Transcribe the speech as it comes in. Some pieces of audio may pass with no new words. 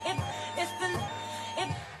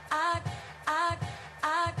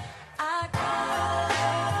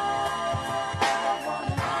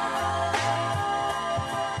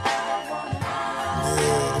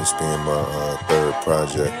This being my third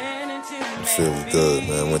project. I'm feeling good,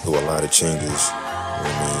 man. Went through a lot of changes, you know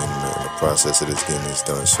what I mean, in the process of this getting this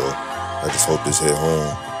done. So I just hope this hit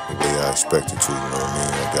home the way I expected to, you know what I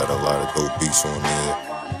mean. I got a lot of dope beats on there,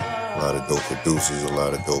 a lot of dope producers, a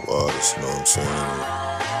lot of dope artists, you know what I'm saying. And,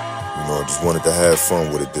 you know, I just wanted to have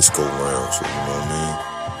fun with it this go round, so you know what I mean.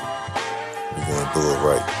 We're gonna do it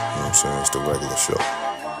right, you know what I'm saying. It's the regular show.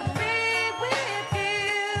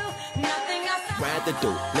 Rather do,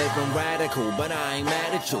 living radical, but I ain't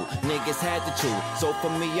mad at you. Niggas had to choose, so for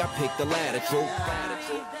me I picked the latter, true.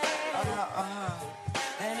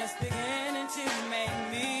 And it's beginning to make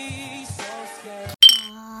me so scared.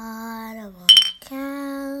 God will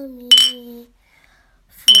count me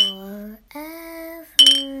forever.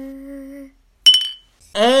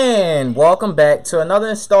 And welcome back to another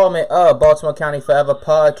installment of Baltimore County Forever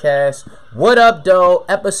Podcast. What up, though?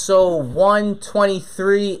 Episode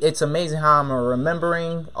 123. It's amazing how I'm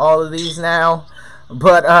remembering all of these now.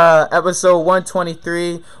 But episode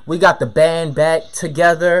 123, we got the band back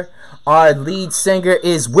together. Our lead singer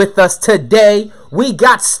is with us today. We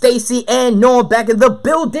got Stacy and Norm back in the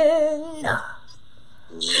building.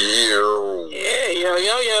 Yo.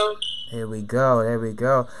 There we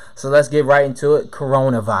go. So let's get right into it.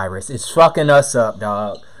 Coronavirus. It's fucking us up,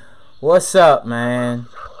 dog. What's up, man?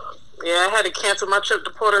 Yeah, I had to cancel my trip to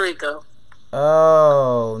Puerto Rico.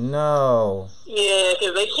 Oh, no. Yeah,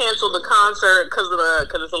 because they canceled the concert because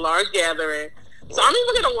it's a large gathering. So I'm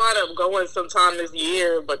even going to wind up going sometime this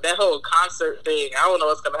year, but that whole concert thing, I don't know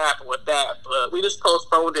what's going to happen with that. But we just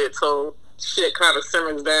postponed it till shit kind of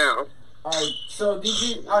simmers down. Alright, so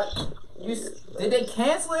did they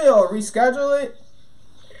cancel it or reschedule it?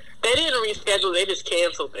 They didn't reschedule, they just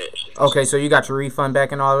canceled it. Okay, so you got your refund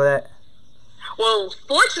back and all of that? Well,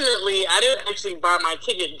 fortunately, I didn't actually buy my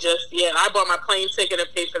ticket just yet. I bought my plane ticket and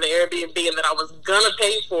paid for the Airbnb, and then I was going to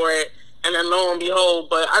pay for it, and then lo and behold,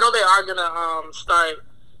 but I know they are going to start.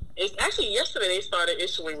 It's actually yesterday they started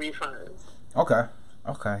issuing refunds. Okay,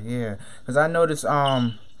 yeah. Because I noticed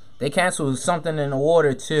they canceled something in the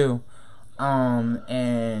water, too.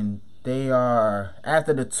 And they are,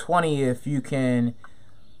 after the 20th, you can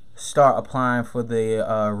start applying for the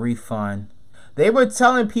refund. They were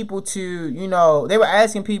telling people to, they were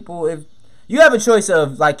asking people if you have a choice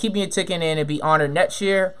of like keeping your ticket in and be honored next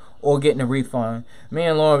year or getting a refund. Me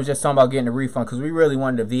and Lauren was just talking about getting a refund because we really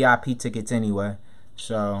wanted the VIP tickets anyway.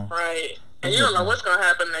 So right, and you don't know what's gonna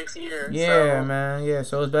happen next year. Yeah, so. Man. Yeah,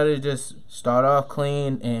 so it's better to just start off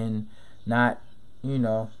clean and not.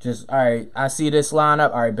 Just, all right, I see this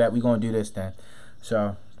lineup. All right, bet we gonna do this then.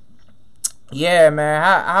 So, yeah, man.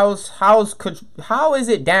 How is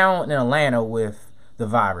it down in Atlanta with the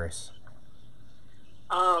virus?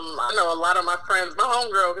 I know a lot of my friends. My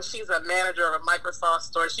homegirl, because she's a manager of a Microsoft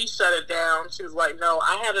store, she shut it down. She was like, "No,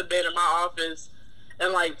 I haven't been in my office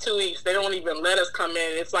in like 2 weeks. They don't even let us come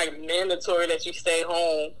in. It's like mandatory that you stay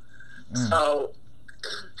home." So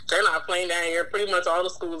they're not playing down here. Pretty much all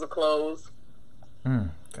the schools are closed.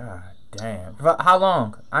 God damn. How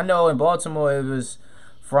long? I know in Baltimore it was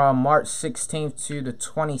from March 16th to the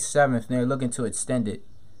 27th, and they're looking to extend it.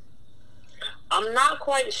 I'm not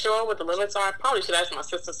quite sure what the limits are. I probably should ask my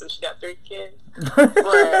sister since she got 3 kids. But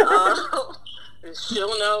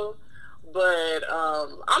she'll know. But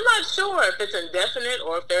I'm not sure if it's indefinite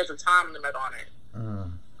or if there's a time limit on it.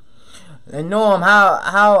 And Norm,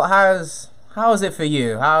 how is it for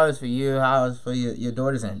you? How is it for your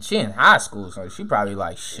daughters? And she in high school, so she probably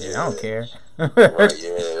like, shit, I don't care. Right,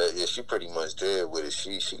 yeah, she pretty much did with it.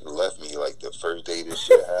 She left me like the first day this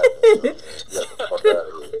shit happened. She got the fuck out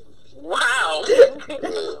of here. Wow. Yeah,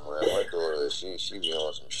 man, my daughter, she be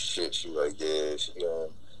on some shit. She like, yeah, it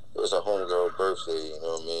was her homegirl birthday, you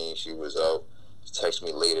know what I mean? She was out. She texted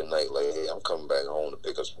me late at night, like, hey, I'm coming back home to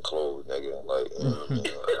pick up some clothes, nigga. I'm like,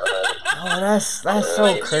 oh, that's so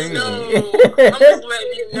crazy. I'm just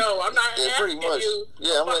letting you know. I'm not asking pretty much. you.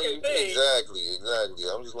 Yeah, I'm letting you. Thing. Exactly.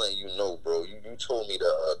 I'm just letting you know, bro. You told me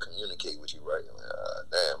to communicate with you, right? I'm like,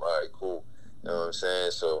 damn, all right, cool. You know what I'm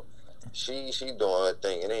saying? So she doing her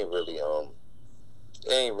thing. It ain't really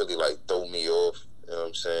like throw me off. You know what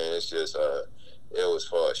I'm saying? It's just as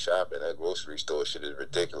far as shopping, that grocery store shit is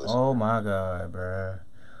ridiculous. Oh my God, bro.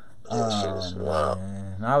 Yeah, shit is wild.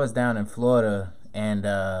 I was down in Florida, and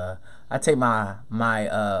I take my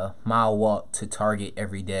mile walk to Target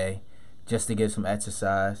every day just to get some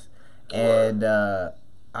exercise. And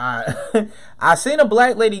I seen a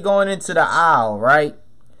black lady going into the aisle, right?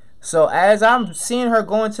 So as I'm seeing her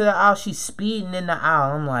going to the aisle, she's speeding in the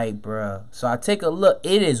aisle. I'm like, bruh. So I take a look.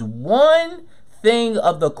 It is one thing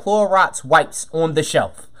of the Clorox wipes on the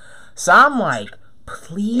shelf. So I'm like,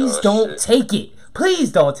 please don't take it.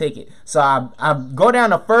 please don't take it. So I go down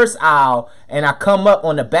the first aisle and I come up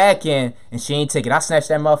on the back end and she ain't take it. I snatched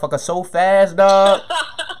that motherfucker so fast, dog.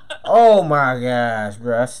 Oh my gosh,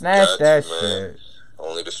 bro. I snatched that shit.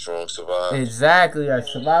 Only the strong survive. Exactly. Like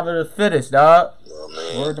survival of the fittest, dog. Oh,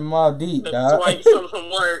 man. Word them all deep, That's dog. why you come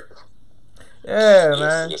from work. Yeah,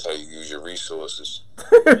 man. That's how you use your resources.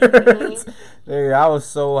 Dude, I was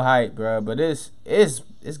so hyped, bro. But it's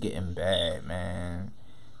getting bad, man.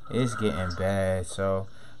 It's getting bad. So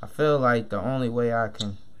I feel like the only way I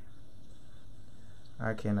can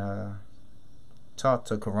talk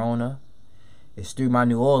to Corona is through my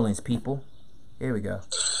New Orleans people. Here we go.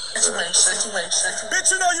 Bitch,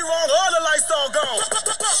 you know you wrong. All the lights all gone.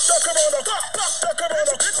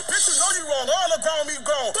 Bitch, you know you wrong. All the ground me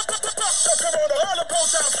gone. All the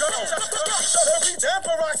post outs gone. Every damn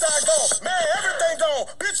peroxide gone. Man, everything gone.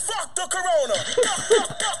 Bitch, fuck the corona.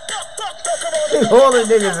 All the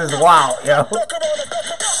niggas is wild, yo.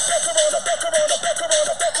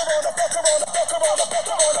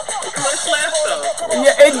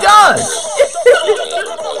 Yeah, it does.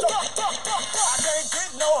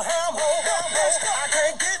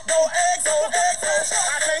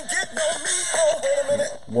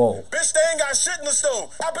 Whoa. Bitch, they ain't got shit in the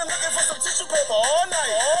stove. I've been looking for some tissue paper all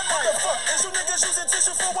night. What the fuck? Is you niggas using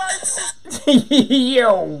tissue for wipes?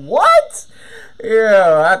 Yo, what?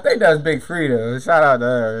 Yeah, I think that's Big Frida. Shout out to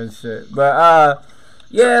her and shit. But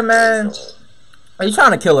yeah, man. You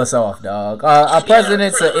trying to kill us off, dog. Our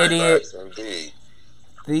president's an idiot. Indeed.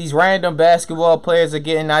 These random basketball players are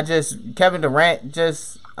getting. Kevin Durant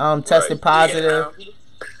just tested positive.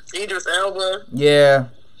 Idris Elba. Yeah,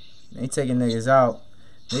 they taking niggas out.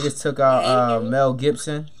 Niggas took out Mel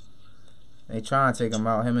Gibson. They trying to take him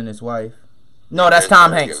out. Him and his wife. No, that's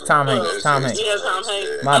Tom Hanks. Tom Hanks. Yeah, Tom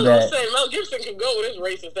Hanks. My bad. Say, Mel Gibson can go with his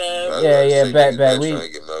racist ass. Yeah, back. We trying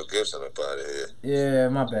to get Mel Gibson up out of here. Yeah,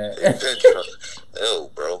 my bad. Ew,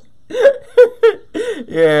 bro.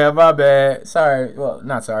 Yeah, my bad. Sorry. Well,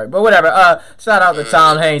 not sorry, but whatever. Shout out to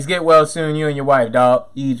Tom Hanks. Get well soon, you and your wife, dog.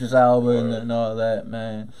 Idris Elba and all that,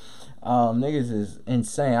 man. Niggas is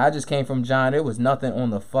insane. I just came from John. There was nothing on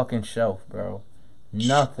the fucking shelf, bro.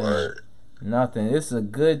 Nothing. Word. Nothing. This is a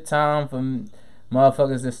good time for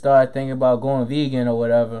motherfuckers to start thinking about going vegan or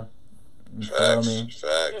whatever. You feel me?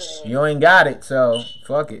 Facts. You ain't got it, so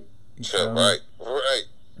fuck it. You feel me? Right.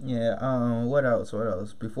 Yeah, what else?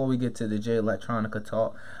 Before we get to the Jay Electronica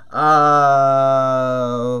talk,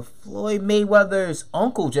 Floyd Mayweather's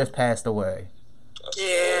uncle just passed away.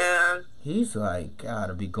 Yeah. He's like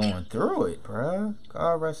gotta be going through it, bruh.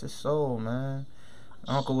 God rest his soul, man.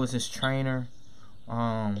 Uncle was his trainer.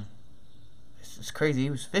 It's crazy. He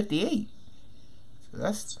was 58. So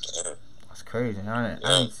that's crazy. I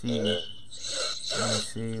didn't see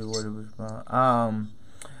what it was about.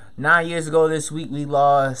 9 years ago this week we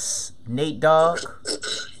lost Nate Dogg.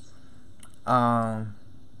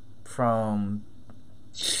 From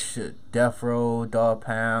Death Row, Dog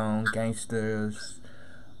Pound, Gangsters,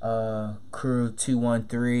 Crew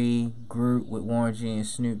 213, Group with Warren G and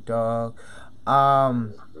Snoop Dogg.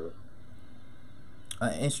 An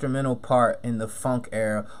instrumental part in the funk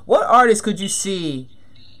era. What artist could you see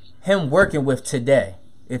him working with today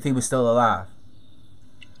if he was still alive?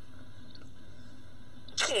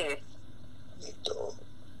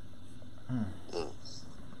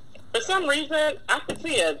 For some reason, I could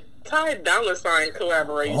see a Ty Dolla $ign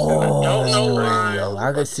collaboration. Oh, I don't know why.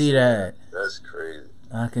 I can see that. That's crazy.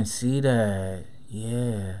 I can see that.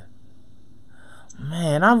 Yeah.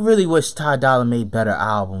 Man, I really wish Ty Dolla made better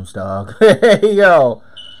albums, dog. Yo,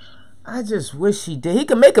 I just wish he did. He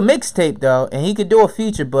could make a mixtape, though, and he could do a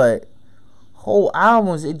feature, but whole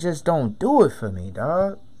albums, it just don't do it for me,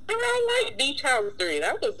 dog. I like Beach House 3.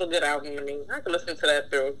 That was a good album to me. I could listen to that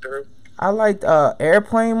through and through. I liked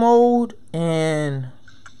Airplane Mode, and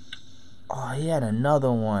he had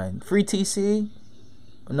another one. Free TC?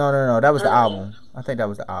 No, that was the album. I think that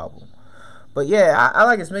was the album. But yeah, I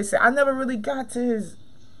like his mixtape. I never really got to his.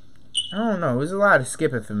 I don't know. It was a lot of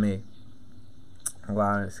skipping for me. A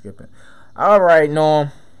lot of skipping. All right,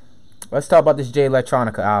 Norm. Let's talk about this Jay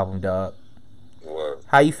Electronica album, dog. What?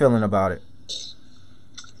 How you feeling about it?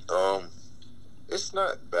 It's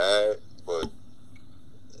not bad, but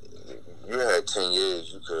you had 10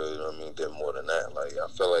 years. You could, did more than that. Like, I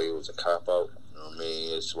felt like it was a cop out. You know what I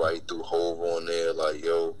mean? It's why he threw Hove on there. Like,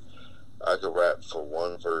 yo, I could rap for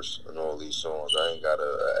one verse in all these songs. I ain't got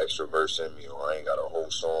an extra verse in me, or I ain't got a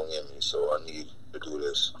whole song in me, so I need to do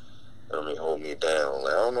this. You know what I mean? Hold me down.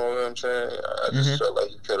 Like, I don't know what I'm saying. I just felt like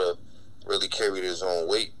he could have really carried his own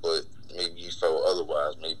weight, but maybe he felt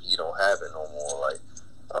otherwise. Maybe he don't have it no more. Like,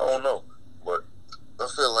 I don't know. But I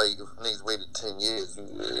feel like if niggas waited 10 years,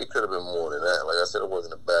 it could have been more than that. Like I said, it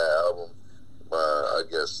wasn't a bad album by, I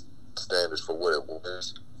guess, standards for what it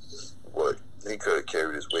was. But he could have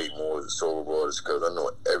carried his weight more as a solo artist because I know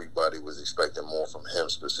everybody was expecting more from him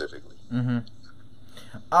specifically. Mm-hmm.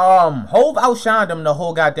 Hov outshined him the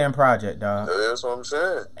whole goddamn project, dog. That's what I'm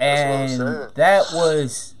saying. And that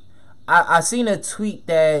was, I seen a tweet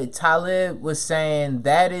that Talib was saying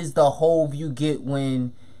that is the Hov you get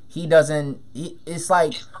when he doesn't. It's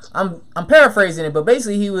like I'm paraphrasing it, but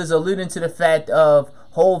basically he was alluding to the fact of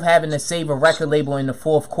Hov having to save a record label in the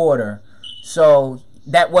fourth quarter, so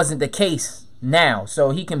that wasn't the case now. So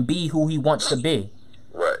he can be who he wants to be.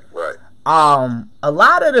 Right. A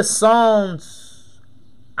lot of the songs,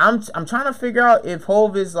 I'm trying to figure out if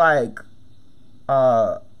Hov is like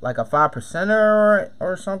a 5%er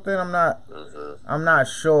or something. I'm not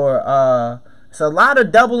sure. It's a lot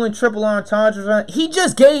of double and triple entendres. He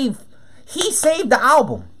saved the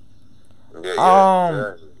album.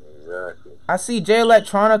 Yeah, exactly. I see Jay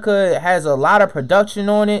Electronica has a lot of production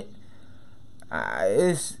on it.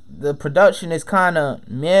 The production is kind of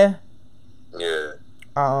meh. Yeah.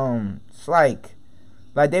 It's like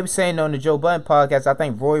they were saying on the Joe Budden podcast. I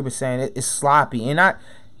think Roy was saying it's sloppy, and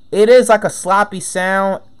it is like a sloppy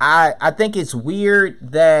sound. I think it's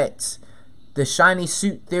weird that the Shiny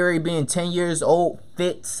Suit Theory being 10 years old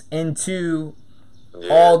fits into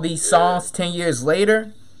all these songs 10 years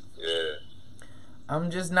later. Yeah.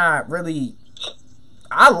 I'm just not really.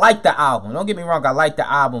 I like the album. Don't get me wrong. I like the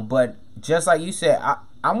album, but just like you said, I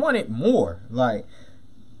wanted more. Like,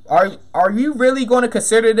 are you really going to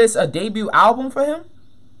consider this a debut album for him?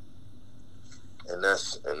 And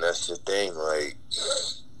that's the thing. Like,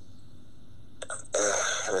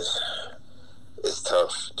 it's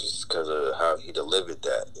tough just because of how he delivered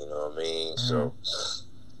that. You know what I mean? So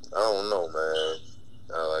I don't know, man.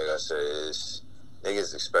 Like I said,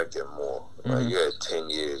 niggas expected more. Like, you had 10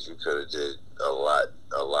 years, you could have did a lot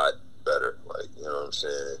better. Like, you know what I'm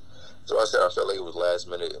saying? So I said I felt like it was last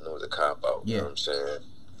minute and it was a cop out. You know what I'm saying?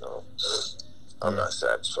 So I'm not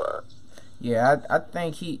satisfied. Yeah, I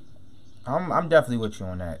think I'm definitely with you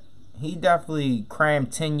on that. He definitely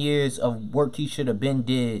crammed 10 years of work he should have been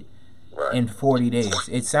did in 40 days.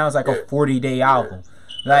 It sounds like a 40-day album.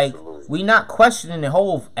 Like, we not questioning the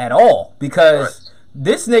whole at all because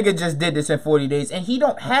this nigga just did this in 40 days and he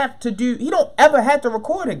don't ever have to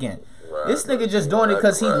record again. This nigga just doing it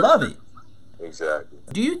because he love it. Exactly.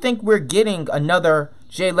 Do you think we're getting another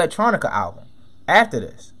Jay Electronica album after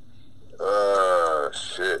this?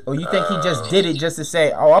 Shit. Or you think he just did it just to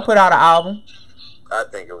say, oh, I put out an album? I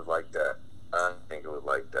think it was like that. You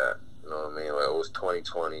know what I mean? Like, it was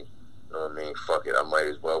 2020. You know what I mean? Fuck it. I might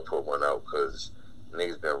as well put one out because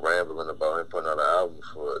niggas been rambling about him putting out an album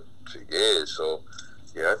for years. So,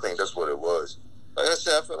 yeah, I think that's what it was. Like I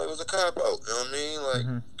said, I felt like it was a cop out. You know what I mean? Like,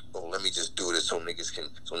 oh, let me just do this so niggas can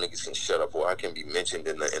shut up, or I can be mentioned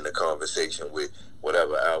in the conversation with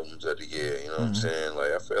whatever albums of the year. You know what I'm saying?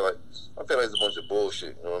 Like, I feel like it's a bunch of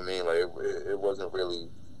bullshit. You know what I mean? Like, it wasn't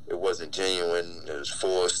genuine. It was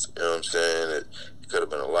forced. You know what I'm saying? It could have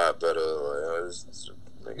been a lot better. Like,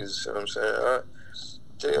 niggas. You know what I'm saying? All right.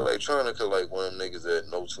 Jay Electronica, like one of them niggas that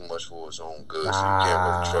know too much for his own good, so you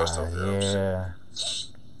can't really trust him. You know what I'm saying?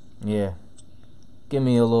 Yeah. Give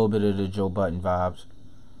me a little bit of the Joe Budden vibes.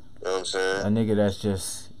 You know what I'm saying? A nigga that's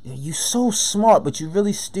just, you so smart, but you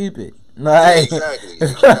really stupid. Like,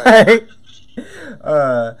 exactly.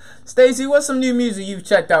 Stacey, what's some new music you've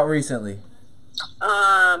checked out recently?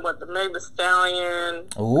 The Meg Thee Stallion.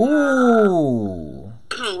 Ooh.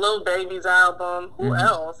 Lil Baby's album. Who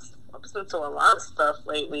else? I've listened to a lot of stuff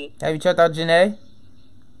lately. Have you checked out Janae?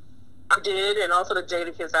 I did, and also the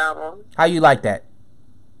Jadakiss album. How you like that?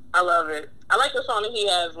 I love it. I like the song that he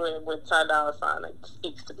has with Ty Dolla $ign. It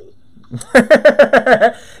speaks to me.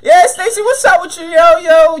 Yeah, Stacey, what's up with you,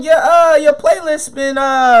 yo? Your playlist been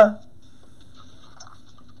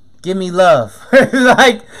give me love.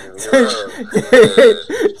 Like,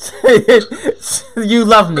 you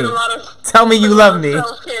love me. Tell me you love me.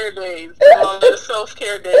 Self-care days.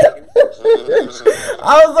 Self-care days.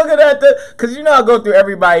 I was looking at because I go through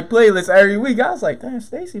everybody's playlist every week. I was like, damn,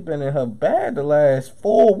 Stacey been in her bad the last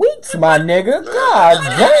 4 weeks, my nigga. God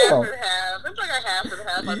damn. It's like a half and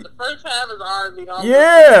half. Like, the first half is R&B.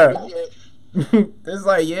 Yeah. It's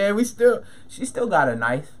like, yeah, she still got a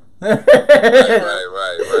knife. Right. This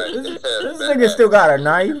nigga still got a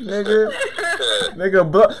knife, nigga.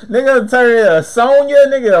 Nigga turn into a Sonya,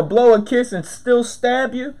 nigga blow a kiss and still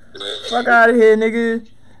stab you. Fuck out of here, nigga.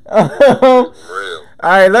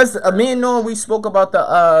 Alright, me and Noah, we spoke about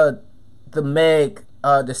the Meg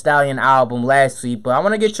Thee Stallion album last week, but I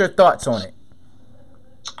want to get your thoughts on it.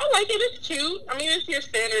 I like it. It's cute. I mean, it's your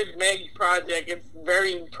standard Meg project. It's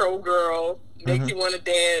very pro girl. Makes you want to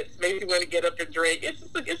dance. Makes you want to get up and drink.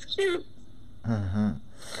 It's cute.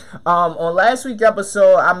 On last week's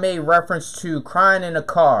episode, I made reference to "Crying in the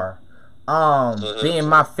Car," being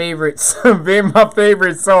my favorite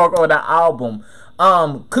song on the album.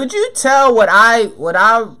 Could you tell what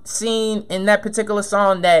I've seen in that particular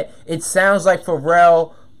song that it sounds like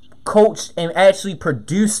Pharrell coached and actually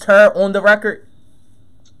produced her on the record?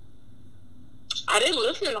 I didn't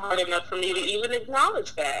listen hard enough for me to even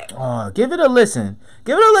acknowledge that. Give it a listen.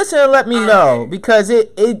 Give it a listen and let me know, because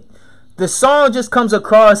the song just comes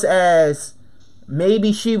across as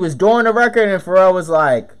maybe she was doing the record and Pharrell was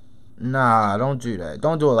like, nah, don't do that.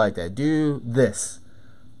 Don't do it like that. Do this.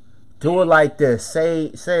 Do it like this.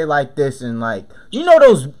 Say it like this, and like, you know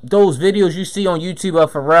those videos you see on YouTube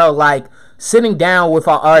of Pharrell like sitting down with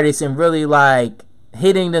our artists and really like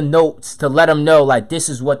hitting the notes to let them know like this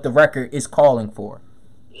is what the record is calling for.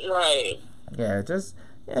 Right. Yeah,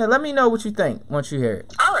 let me know what you think once you hear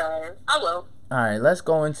it. All right, I will. All right, let's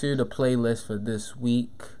go into the playlist for this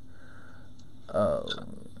week. All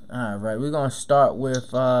right, we're gonna start with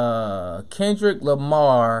Kendrick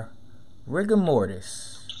Lamar, Rigor Mortis.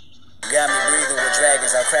 Got me breathing with dragons.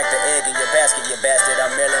 I'll crack the egg in your basket, you bastard.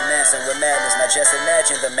 I'm Marilyn Manson with madness. Now just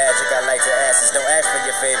imagine the magic I like to ask is don't ask for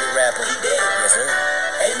your favorite rapper. He did. Yes, sir.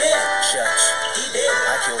 Amen. Church. He did.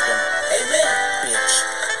 I killed him. Amen. Bitch.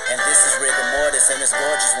 And this is rigor mortis, and it's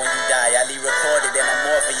gorgeous when you die. I recorded and I'm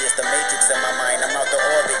Morpheus, the matrix in my mind. I'm out the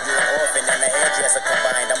orbit, you an orphan and the hairdresser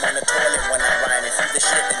combined. I'm on the toilet when I rhyme. If you the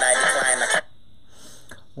shit, then I decline.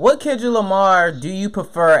 What Kendrick Lamar do you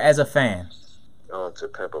prefer as a fan? To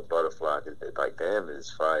Pimp a Butterfly, like, damn,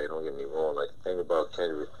 it's fire. Don't get me wrong. Like, the thing about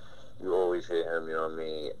Kendrick, you always hear him, you know what I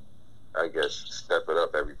mean? I guess step it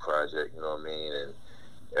up every project, you know what I mean? And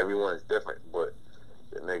everyone's different, but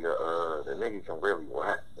the nigga can really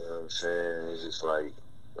rap, you know what I'm saying? It's just like,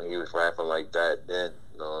 when he was rapping like that then,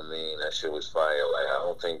 you know what I mean? That shit was fire. Like, I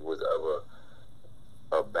don't think it was ever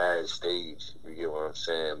a bad stage, you get what I'm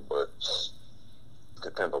saying? But To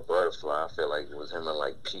Pimp a Butterfly, I feel like it was him in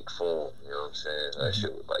like peak form, you know what I'm saying? That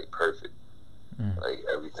shit was like perfect. Like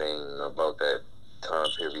everything about that time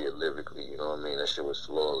period lyrically, you know what I mean? That shit was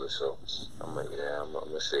flawless. So I'm like, yeah, I'm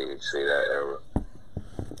gonna say that era.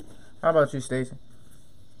 How about you, Stacey?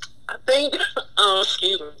 I think,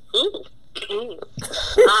 excuse me. Ooh.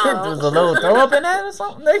 There's a little throw up in that or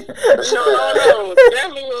something? No,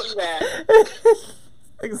 definitely was that.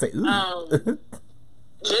 I can say, ooh.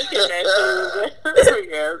 Look at that shit.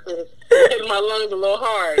 Hit my lungs a little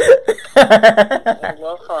hard. A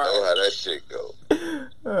little hard. Oh, how that shit go.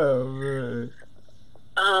 Oh, man.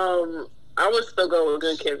 I would still go with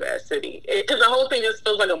Good Kid, Mad City. Because the whole thing just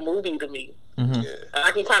feels like a movie to me. Mm-hmm. Yeah.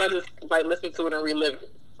 I can kind of just like listen to it and relive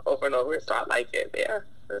it over and over. So I like it. Yeah.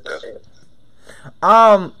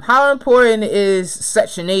 How important is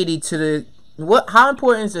Section 80 to the... How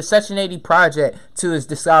important is the Section 80 project to his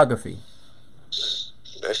discography?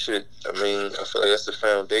 That shit, I mean, I feel like that's the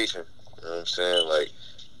foundation. You know what I'm saying? Like,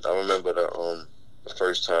 I remember the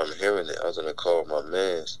first time hearing it, I was in the car with my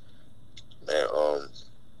mans. Man,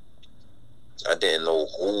 I didn't know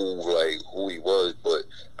who he was, but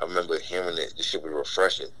I remember hearing it. This shit was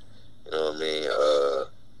refreshing. You know what I mean?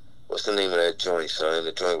 What's the name of that joint, son?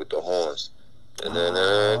 The joint with the horns. I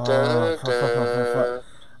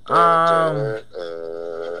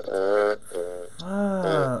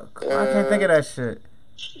can't think of that shit.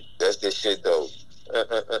 That's the shit though. In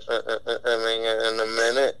a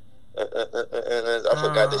minute. I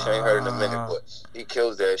forgot this. I ain't heard in a minute, but he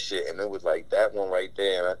kills that shit, and it was like that one right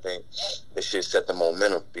there. And I think this shit set the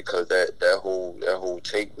momentum because that whole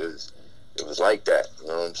tape was like that. You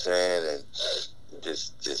know what I'm saying? And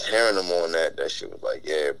just hearing them on that shit was like,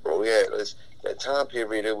 yeah, bro, yeah. That time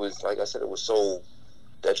period, it was like I said, it was so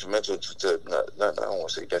detrimental to not I don't want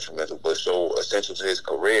to say detrimental, but so essential to his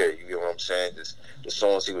career. You get what I'm saying? Just the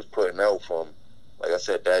songs he was putting out from, like I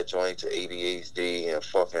said, that joint to ADHD and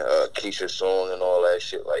fucking Keisha's song and all that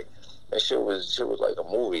shit. Like that shit was like a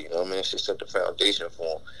movie. You know what I mean? It shit set the foundation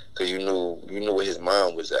for him because you knew where his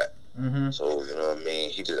mind was at. Mm-hmm. So you know what I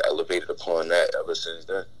mean? He just elevated upon that ever since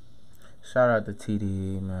then. Shout out to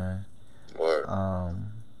TDE, man. Word.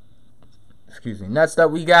 Excuse me. Next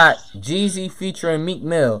up, we got Jeezy featuring Meek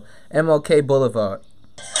Mill, MLK Boulevard.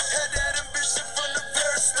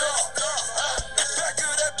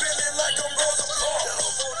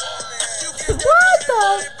 What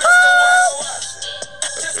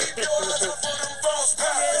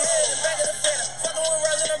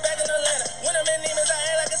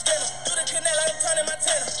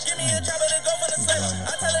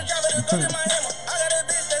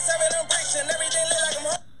the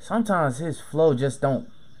sometimes his flow just don't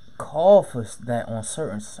call for that on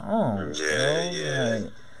certain songs.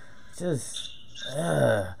 Like, just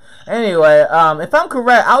anyway, if I'm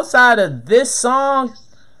correct, outside of this song,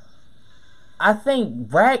 I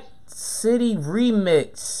think Rack City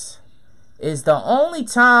Remix is the only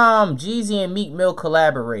time Jeezy and Meek Mill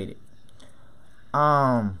collaborated.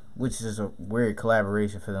 Which is a weird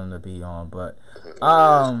collaboration for them to be on, but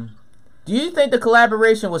do you think the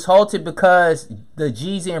collaboration was halted because the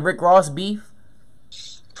Jeezy and Rick Ross beef?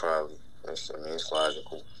 Probably. It's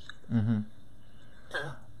logical.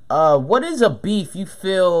 What is a beef you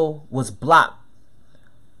feel was blocked?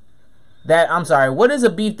 What is a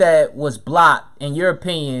beef that was blocked, in your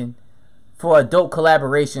opinion, for a dope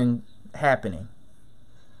collaboration happening?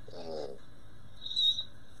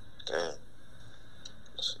 Damn.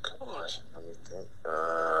 That's a good question. Let me think.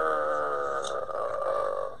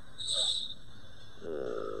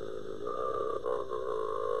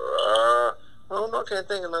 I don't know. I can't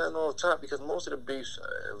think of nothing off the top because most of the beefs,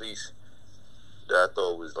 at least that I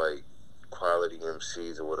thought was like quality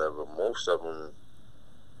MCs or whatever, most of them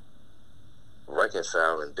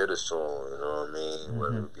reconciled and did a song, you know what I mean?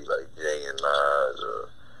 Whether it be like Jay and Nas or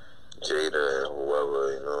Jada and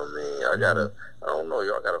whoever, you know what I mean? I don't know,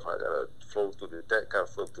 y'all gotta flow through the deck,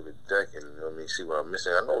 and, you know what I mean, see what I'm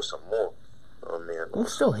missing. I know some more. You know what I mean? Who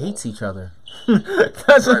still hates each other? Right.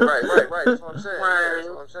 That's what I'm saying. That's what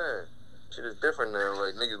I'm saying. Shit is different now.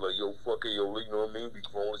 Like, niggas like, yo, fuck it, yo, you know what I mean? We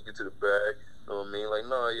can always get to the bag. You know what I mean? Like,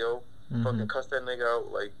 nah, yo, fucking cuss that nigga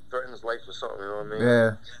out, like, threaten his life or something, you know what I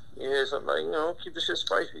mean? Yeah, something like, you know, keep the shit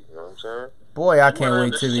spicy, you know what I'm saying? Boy, I can't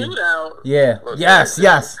wait to be. Yeah. Look, Yes.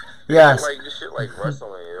 Like, this shit like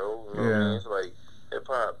wrestling, yo. You know what I mean? It's like,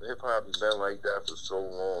 hip-hop has been like that for so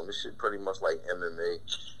long. This shit pretty much like MMA,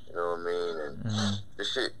 you know what I mean? And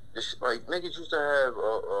this shit, like, niggas used to have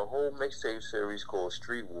a whole mixtape series called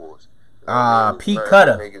Street Wars. Pete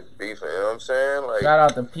Cutter. Niggas beefing, you know what I'm saying? Like, shout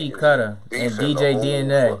out to Pete Cutter and DJ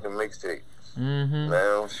DNA. Fucking mixtape.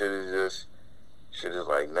 Now shit is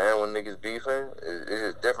like, now when niggas beefing, it's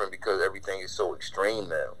just different because everything is so extreme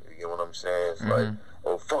now. You get what I'm saying? It's like,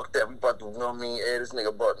 oh fuck that, we about to, you know what I mean? Hey, this nigga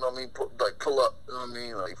about, you know what I mean? Pull up, you know what I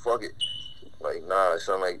mean? Like, fuck it. Like, nah, it's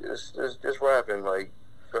something like this. Just rapping, like,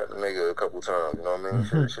 threat the nigga a couple times, you know what I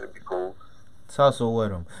mean? Should be cool. Tussle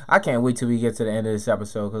with him. I can't wait till we get to the end of this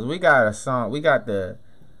episode because we got a song. We got a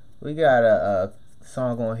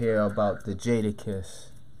song on here about the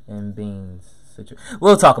Jadakiss and Beans situation.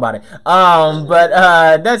 We'll talk about it.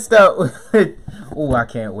 But that's the. Ooh, I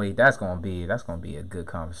can't wait. That's gonna be a good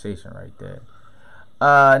conversation right there.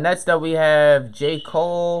 Next up we have J.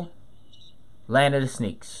 Cole, Land of the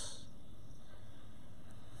Sneaks.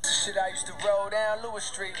 Shit I used to roll down Lewis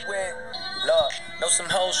Street with. Lord, know some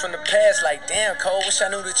hoes from the past like, damn, Cole, wish I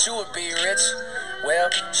knew that you would be rich. Well,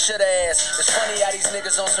 shoulda asked. It's funny how these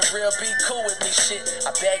niggas on some real be cool with me shit.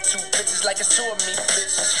 I bag two bitches like it's two of me,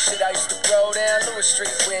 bitch. Shit I used to roll down Lewis Street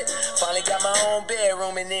with. Finally got my own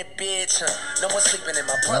bedroom in it, bitch. No more sleeping in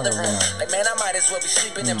my brother room. Like, man, I might as well be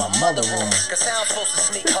sleeping in my mother room. Cause how I'm supposed to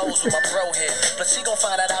sneak hoes with my bro here. But she gon'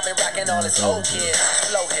 find out I've been rocking all this old gear.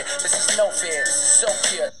 Flow here, this is no fear, this is so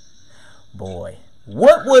pure. Boy,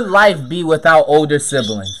 what would life be without older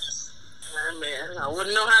siblings? Man, I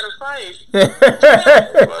wouldn't know how to fight.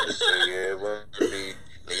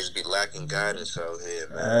 Niggas be lacking guidance out here,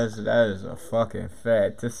 man. That is a fucking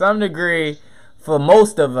fact. To some degree, for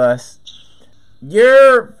most of us,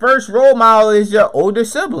 your first role model is your older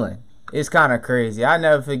sibling. It's kind of crazy. I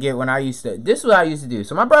never forget when this is what I used to do.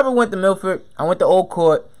 So my brother went to Milford. I went to Old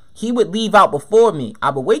Court. He would leave out before me.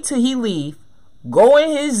 I would wait till he leave, go in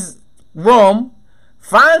his room,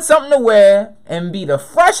 find something to wear, and be the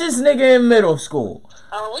freshest nigga in middle school.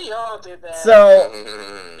 Oh, we all did that. So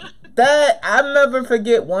that I never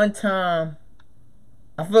forget one time.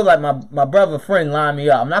 I feel like my brother friend lined me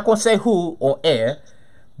up. I'm not gonna say who on air,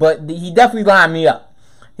 but he definitely lined me up.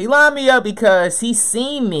 He lined me up because he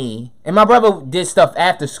seen me, and my brother did stuff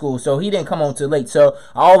after school, so he didn't come home too late. So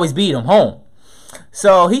I always beat him home.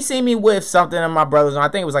 So he seen me with something in my brother's, and I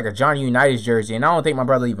think it was like a Johnny Unitas jersey, and I don't think my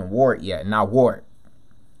brother even wore it yet, and I wore it.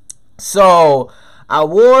 So I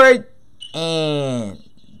wore it, and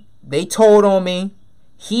they told on me.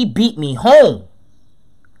 He beat me home.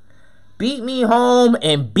 Beat me home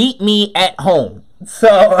and beat me at home. So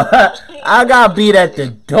I got beat at the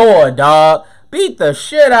door, dog. Beat the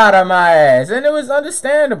shit out of my ass, and it was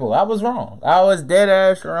understandable. I was wrong. I was dead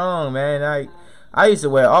ass wrong, man. I used to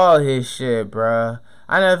wear all his shit, bruh.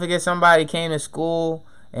 I never forget somebody came to school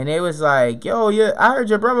and they was like, yo, I heard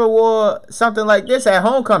your brother wore something like this at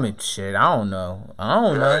homecoming. Shit, I don't know.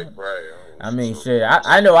 Right. I mean, shit.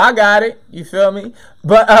 I know I got it. You feel me?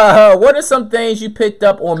 But what are some things you picked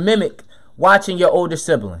up or mimic watching your older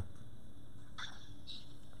sibling?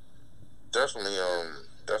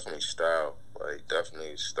 Definitely style. Like,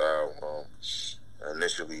 definitely style.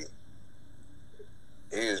 Initially,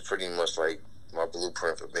 he was pretty much like my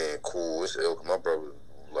blueprint for being cool. It's ill. My brother was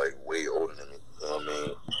like way older than me. You know what I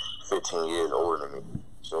mean? 15 years older than me.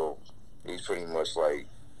 So he's pretty much like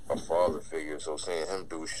a father figure. So seeing him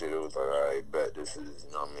do shit, it was like, all right, bet this is,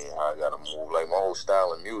 you know what I mean, how I gotta move. Like my whole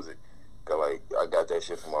style of music, I got that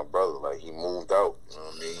shit from my brother. Like he moved out. You know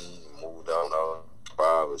what I mean? He moved out when I was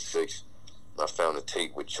 5 or 6. I found a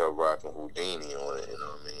tape with Chubb Rock and Houdini on it. You know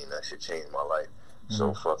what I mean? That shit changed my life.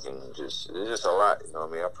 So fucking it's just a lot, you know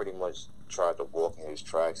what I mean? I pretty much tried to walk in his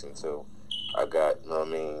tracks until I got, you know what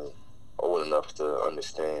I mean, old enough to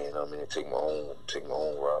understand, you know what I mean, take my own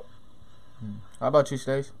route. How about you,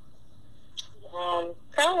 Stace? Kind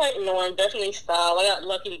of like Norm, definitely style. I got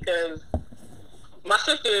lucky because my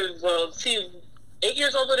sister, well, she's 8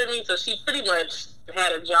 years older than me, so she pretty much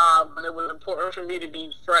had a job, and it was important for me to be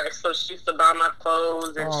fresh. So she used to buy my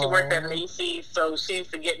clothes, and she worked at Macy's, so she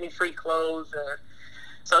used to get me free clothes, and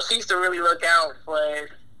so she used to really look out.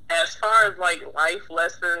 But as far as like life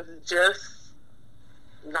lessons, just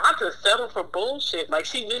not to settle for bullshit. Like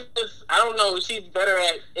she just, I don't know, she's better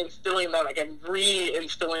at instilling that, like, and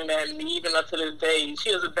re-instilling that in me even up to this day.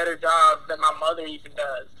 She does a better job than my mother even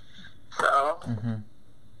does. So.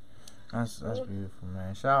 That's beautiful,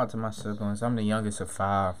 man. Shout out to my siblings. I'm the youngest of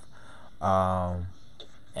 5.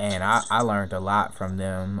 And I learned a lot from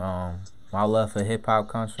them. My love for hip hop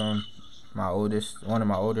comes from one of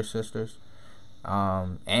my older sisters.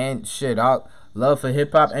 And shit, our love for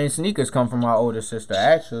hip hop and sneakers come from my older sister,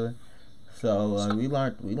 actually. So we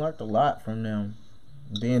learned a lot from them.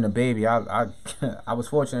 Being a baby, I was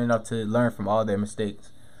fortunate enough to learn from all their mistakes.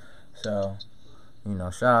 So, you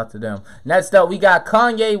know, shout out to them. Next up, we got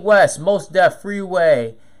Kanye West, Most Def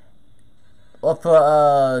Freeway. Off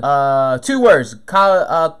of 2 words,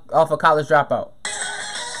 off of College Dropout.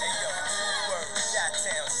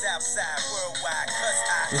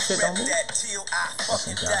 This shit don't move.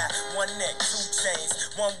 Fucking God. 1 neck, 2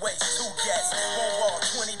 chains, 1 waist, 2 gats, 1 wall,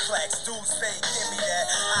 20 plaques, dudes say, give me that.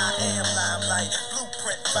 I am limelight,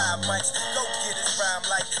 blueprint 5 mics, go get his rhyme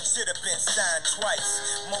like should have been signed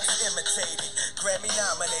twice. Most imitated, Grammy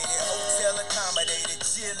nominated, hotel accommodated,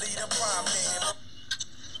 cheerleader prominated.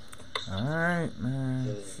 Alright,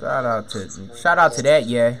 man. Shout out to that,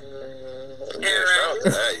 yeah.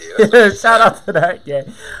 Shout out to that, yeah.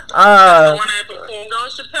 The one I performed on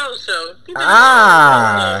Chappelle's show.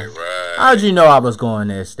 How'd you know I was going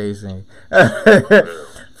there, Stacey?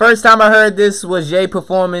 First time I heard this was Jay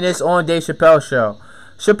performing this on Dave Chappelle's show.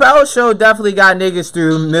 Chappelle's show definitely got niggas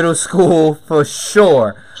through middle school for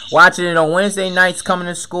sure. Watching it on Wednesday nights coming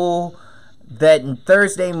to school, that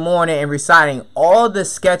Thursday morning, and reciting all the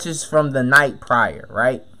sketches from the night prior,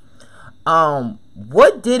 right?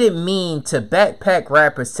 What did it mean to backpack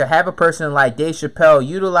rappers to have a person like Dave Chappelle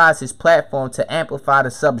utilize his platform to amplify the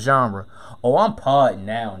subgenre? Oh, I'm partying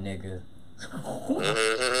now, nigga.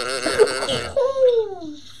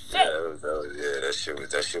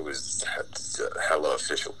 That shit was hella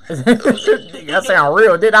official. That sound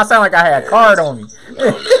real. Did I sound like I had a card on me? No,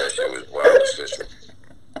 man, that shit was wild official.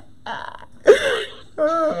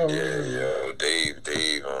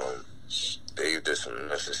 Dave did some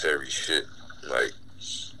necessary shit. Like,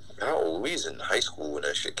 how old we was in high school when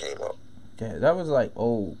that shit came up? Yeah, that was like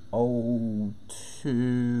 02.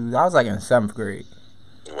 I was like in 7th grade.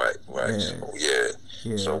 Right. Yeah.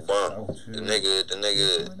 So the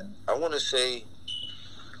nigga, I want to say,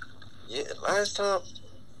 yeah, last time.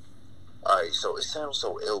 All right, so it sounds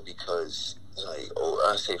so ill because like,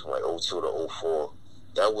 I say from like 02 to 04,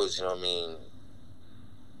 that was, you know what I mean,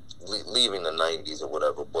 leaving the 90s or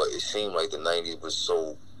whatever, but it seemed like the 90s was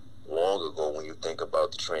so long ago when you think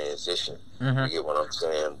about the transition. You get what I'm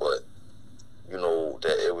saying? But you know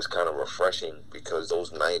that it was kind of refreshing because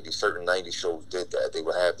those certain 90s shows did that. They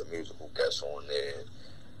would have the musical guests on there,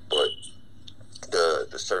 but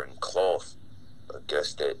the certain cloth, I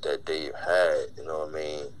guess, that Dave had, you know what I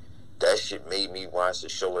mean, that shit made me watch the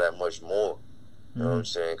show that much more. You know what I'm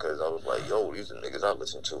saying? Because I was like, yo, these are niggas I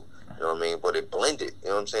listen to. You know what I mean? But it blended. You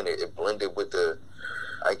know what I'm saying? It blended with the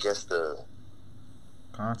content. The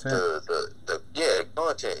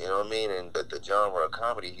content. You know what I mean? And the genre of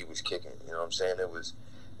comedy he was kicking. You know what I'm saying? It was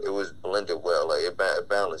blended well. Like it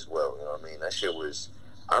balanced well. You know what I mean? That shit was.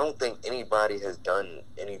 I don't think anybody has done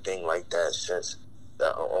anything like that since.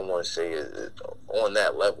 I want to say on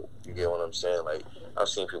that level. You get what I'm saying? Like I've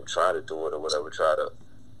seen people try to do it or whatever, try to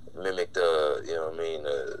mimic the, you know what I mean,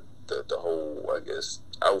 the whole, I guess,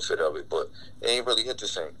 outfit of it, but it ain't really hit the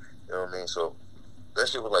same. You know what I mean? So that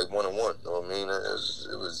shit was like 1 and 1. You know what I mean?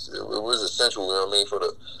 It was essential. You know what I mean? For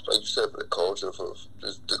the, like you said, for the culture, for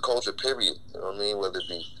just the culture. Period. You know what I mean? Whether it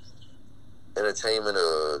be entertainment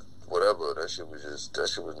or whatever, that shit was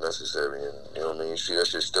necessary. And you know what I mean? You see, that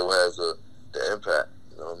shit still has the impact.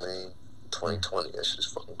 You know what I mean? 2020, that shit's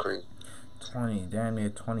fucking crazy. Damn near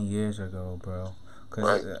 20 years ago, bro.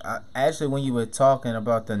 Because actually, when you were talking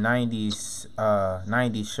about the 90s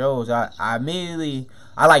shows, I immediately,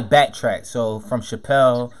 I like backtrack. So from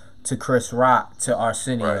Chappelle to Chris Rock to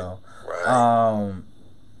Arsenio. Right.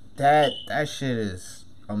 That shit is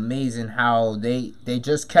amazing how they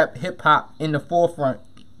just kept hip hop in the forefront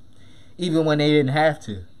even when they didn't have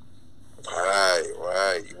to.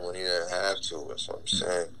 Right. Even when you didn't have to. That's what I'm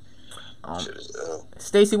saying. Shit is ill.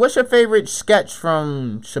 Stacey, what's your favorite sketch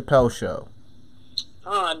from Chappelle's show?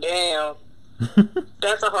 Oh, damn.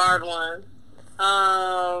 That's a hard one.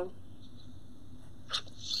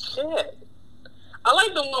 Shit. I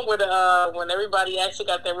like the one with when everybody actually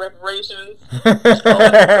got their reparations.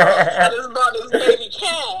 I just bought this baby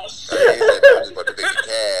cash. I just bought the baby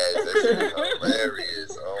cash. That shit is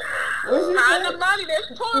hilarious. Oh my god. Hide the money,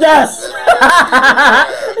 there's poor Yes. people.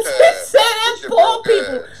 She said it's poor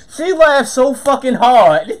people. She laughed so fucking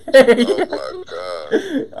hard. Oh my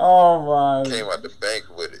god. Oh my. Came out the bank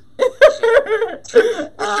with it. What's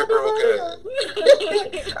your broke ass?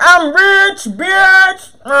 I'm rich, bitch.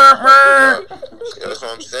 Yeah, that's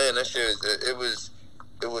what I'm saying. That shit, it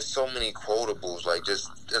was so many quotables, like just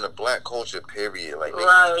in a black culture, period. Like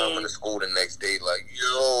niggas coming to school the next day, like, yo, you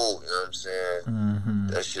know what I'm saying? Mm-hmm.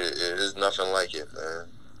 That shit, there's nothing like it, man.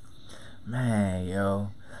 Man,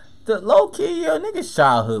 yo. The low key, yo, niggas'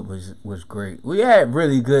 childhood was great. We had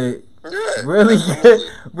really good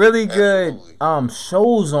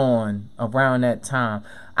shows on around that time.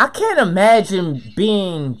 I can't imagine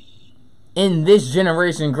being in this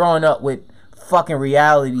generation growing up with fucking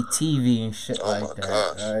reality TV and shit like that.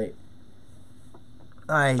 Gosh. Right?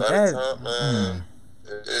 Like that that, man.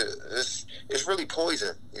 It's really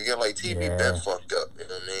poison. You get like TV been fucked up, you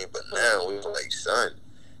know what I mean? But now we like, son,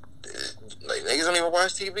 like niggas don't even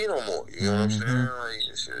watch TV no more. You know what I'm saying? Like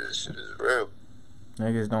this shit is real.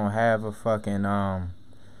 Niggas don't have a fucking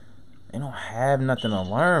they don't have nothing to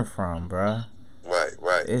learn from, bruh.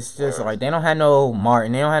 Right. It's just like they don't have no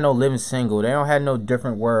Martin, they don't have no Living Single, they don't have no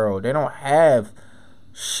Different World, they don't have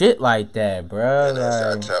shit like that, bruh.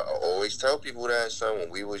 Like, I always tell people that, son, when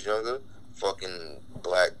we was younger, fucking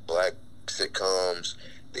black sitcoms,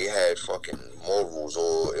 they had fucking morals,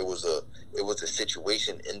 or it was a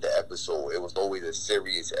situation in the episode. It was always a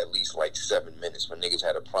serious, at least like 7 minutes when niggas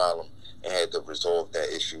had a problem and had to resolve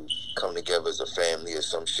that issue, come together as a family or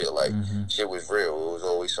some shit. Like, shit was real. It was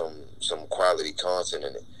always some quality content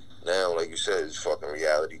in it. Now, like you said, it's fucking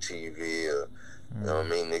reality TV, or, you know what I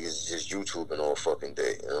mean? Niggas just YouTubing all fucking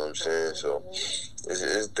day, you know what I'm saying? So,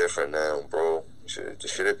 it's different now, bro. The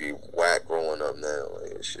shit be whack growing up now.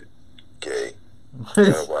 Like, this shit gay.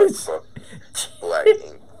 Like, fuck black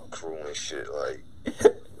ink crew and shit. Like,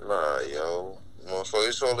 nah, yo. Motherfucker,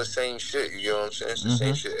 it's all the same shit. You get what I'm saying? It's the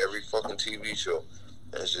same shit every fucking TV show.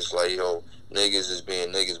 And it's just like, yo, niggas is being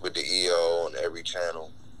niggas with the EO on every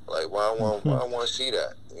channel. Like, why I want to see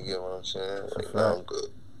that? You get what I'm saying? Like, nah, I'm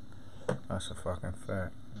good. That's a fucking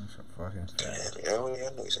fact. Damn, yo,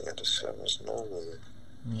 niggas ain't got the sevens, no women.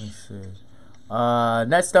 Let me see.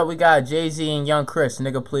 Next up we got Jay-Z and Young Chris.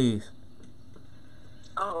 Nigga, please.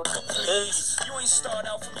 Oh, please. You ain't start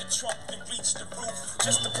out from the trunk and reach the roof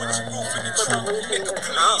just to put your roof in the trunk. Nigga,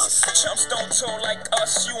 please. Chumps don't talk like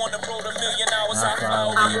us. You on the road 1,000,000 hours. I fly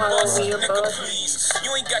over your bus. Nigga, please.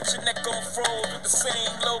 You ain't got your neck on froze with the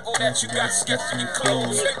same logo that you got sketched in your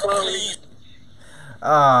clothes. Nigga, please.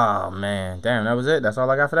 Oh man, damn, that was it. That's all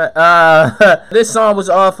I got for that. This song was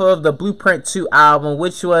off of the Blueprint 2 album,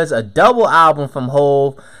 which was a double album from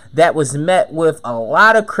Hov that was met with a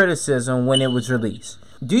lot of criticism when it was released.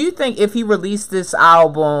 Do you think if he released these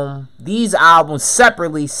albums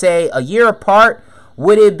separately, say a year apart,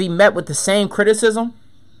 would it be met with the same criticism?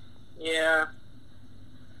 Yeah.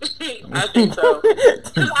 I think so.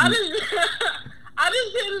 'Cause I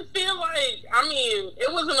just didn't feel like, I mean,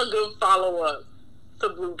 it wasn't a good follow-up to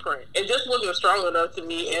Blueprint. It just wasn't strong enough to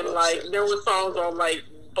me, and like there were songs on like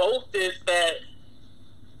both this that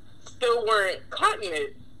still weren't cutting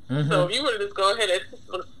it. So if you were to just go ahead, it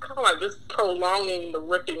was kind of like just prolonging the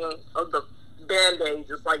ripping of the Band-Aid,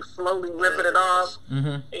 just like slowly ripping it off.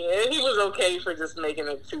 And he was okay for just making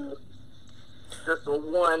it just a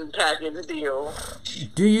one package deal.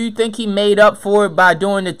 Do you think he made up for it by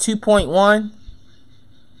doing the 2.1?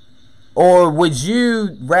 Or would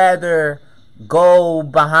you rather go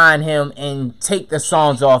behind him and take the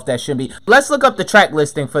songs off that should be? Let's look up the track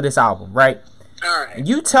listing for this album, right? All right.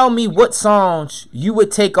 You tell me what songs you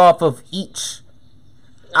would take off of each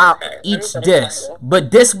disc, but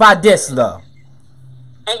disc by disc though.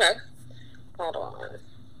 Okay. Hold on.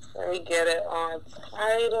 Let me get it on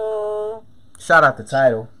Tidal. Shout out to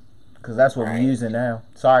Tidal, because that's what we're using now.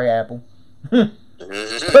 Sorry, Apple.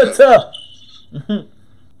 What's up?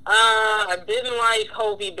 I didn't like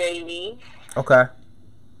Hovey Baby. Okay.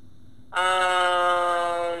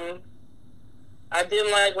 I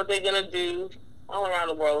didn't like What They Gonna Do. All Around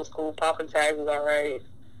the World was cool. Poppin' Tags was alright.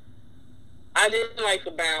 I didn't like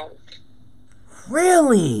The Bounce.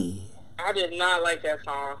 Really? I did not like that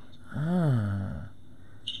song.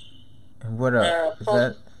 And what up?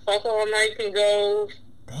 Fuck All Night Can Go.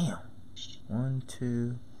 Damn. 1,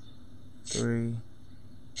 2, 3.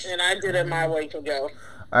 And I Did It My Way Can Go.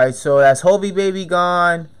 Alright, so that's Hovey Baby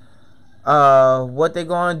gone. What They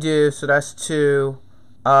Gonna Do, so that's 2.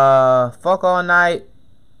 Fuck All Night.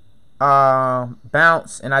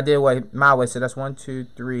 Bounce, and I Did It My Way, so that's 1, 2,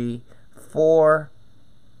 3, 4,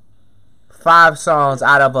 5 songs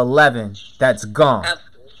out of 11 that's gone.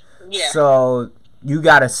 Yeah. So you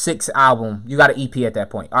got a 6 album. You got an EP at that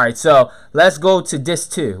point. All right, so let's go to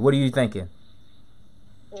disc 2. What are you thinking?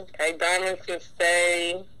 Okay, Diamonds Can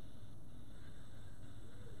Stay.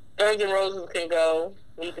 Guns N' Roses can go.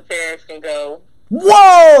 Meet the Parents can go.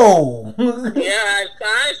 Whoa! Yeah,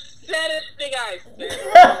 I said it. Think I said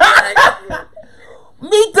it.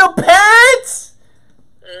 Meet the Parents.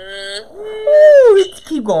 Woo,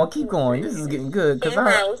 keep going. This is getting good. Some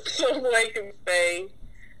Boy Can Stay.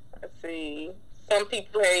 Let's see. Some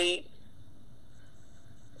People Hate.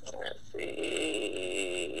 Let's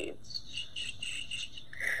see.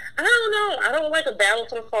 I don't know. I don't like A Battle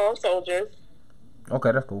for the Fallen Soldiers.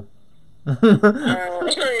 Okay, that's cool. Yeah,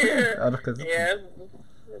 this is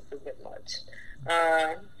a bit much.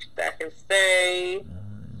 That Can Stay.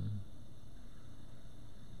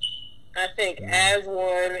 I think As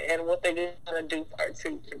One and What They Gonna Do Part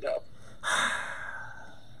 2 to go.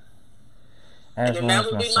 And then that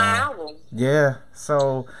would be my album. Yeah.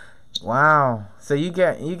 So, wow. So you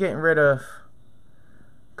getting rid of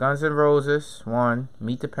Guns N' Roses 1,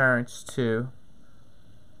 Meet the Parents 2,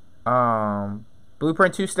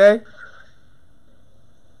 Blueprint 2 stay.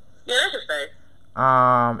 Yeah, that can stay.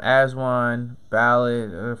 As One,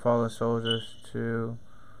 Ballad, Fallen Soldiers 2.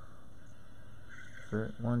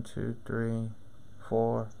 1, 2, 3,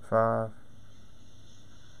 4, 5,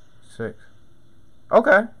 6.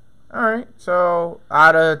 Okay. Alright. So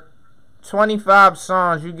out of 25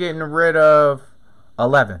 songs, you're getting rid of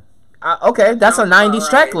 11. Okay, that's a 90s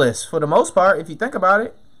track list for the most part, if you think about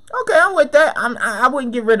it. Okay, I'm with that. I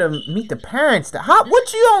wouldn't get rid of Meet the Parents.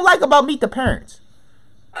 What you don't like about Meet the Parents?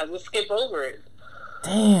 I just skip over it.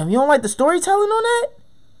 Damn, you don't like the storytelling on that?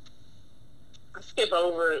 I skip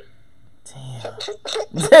over it. Damn.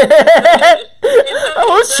 I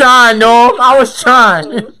was trying, Norm. I was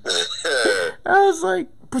trying. I was like,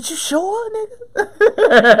 but you sure,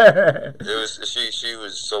 nigga? She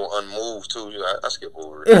was so unmoved too. I skip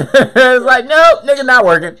over it. It's like, nope, nigga, not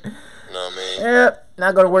working. You know what I mean? Yep,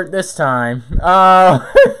 not gonna work this time. Not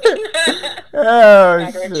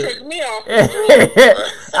gonna shit. trick me off.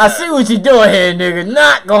 I see what you doing here, nigga.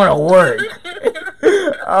 Not gonna work.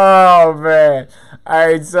 Oh man.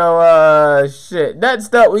 Alright, so shit.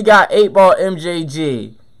 Next up we got 8Ball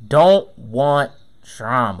MJG. Don't Want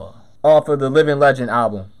Drama. Off of the Living Legend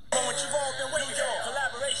album.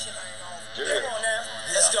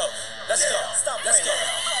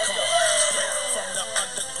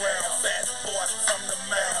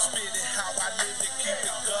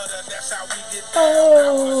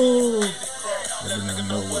 Oh, let me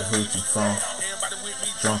know what hood you from.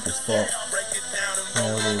 Drunk as fuck.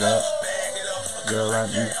 Hold it up. Girl like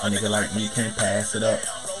me, a nigga like me can't pass it up.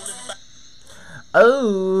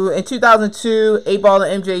 Oh, in 2002, 8Ball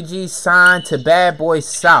and MJG signed to Bad Boy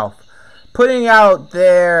South, putting out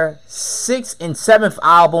their 6th and 7th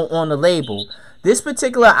album on the label. This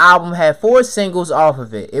particular album had 4 singles off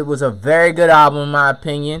of it. It was a very good album in my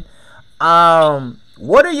opinion.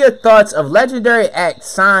 What are your thoughts of legendary acts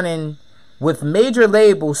signing with major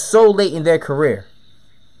labels so late in their career?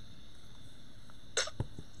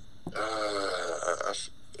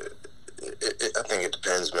 I think it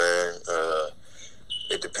depends, man.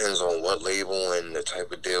 It depends on what label and the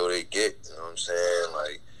type of deal they get. You know what I'm saying?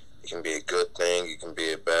 Like, it can be a good thing, it can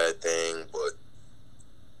be a bad thing, but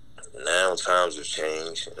now times have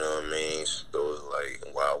changed. You know what I mean? So it's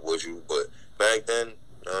like, why would you? But back then,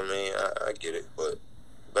 you know what I mean? I get it, but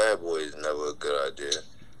Bad Boy is never a good idea.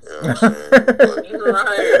 You know what I'm saying? But,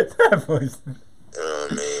 Right. That was- you know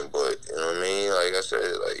what I mean? But, you know what I mean? Like I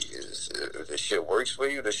said, like, if the shit works for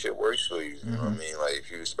you, the shit works for you. You know what I mean? Like,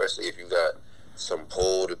 especially if you got some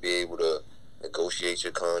pull to be able to negotiate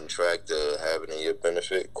your contract to have it in your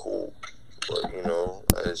benefit, cool. But, you know,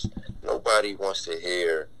 nobody wants to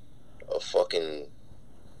hear a fucking,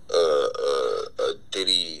 a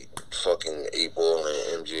Diddy fucking 8-Ball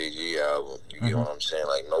and MJG album. You get what I'm saying?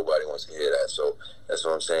 Like, nobody wants to hear that. So, that's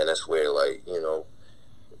what I'm saying. That's where, like, you know,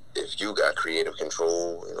 if you got creative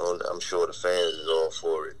control, you know, I'm sure the fans is all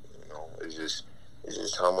for it. You know, it's just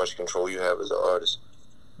how much control you have as an artist.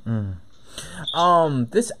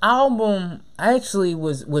 This album actually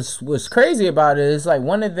was crazy about it. It's like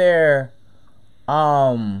one of their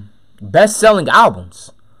best-selling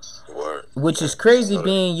albums. Word. Which is crazy,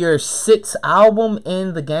 being your 6th album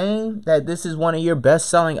in the game, that this is one of your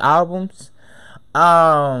best-selling albums.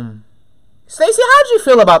 Stacey, how'd you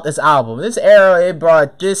feel about this album? This era, it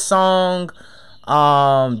brought this song,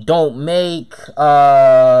 Don't Make,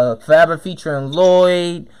 Forever featuring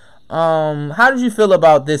Lloyd. How did you feel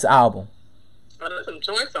about this album? Oh, there's some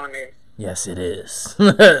joints on there. Yes, it is.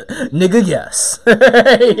 Nigga, yes.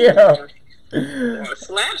 Yo.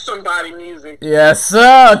 Slap somebody music. Yes,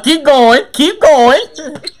 sir. Keep going. Keep going.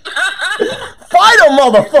 Fight a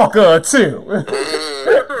motherfucker, too.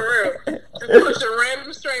 For real. Just pushing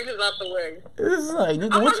random strangers out the way. It's like,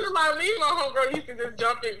 nigga, I'm what not you... gonna lie, me and my homegirl used to just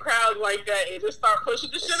jump in crowds like that and just start pushing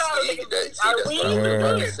the shit out of niggas. That's what I was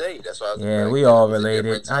about to say. That's what I was Yeah, like, we all it was a related.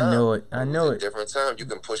 different I time. knew it. I knew It was a it. different time. You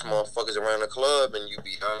can push motherfuckers around the club and you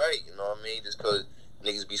be alright. You know what I mean? Just because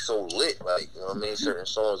niggas be so lit. Like, you know what I mean? Certain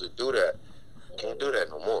songs that do that. Can't do that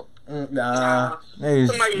no more. Nah. Niggas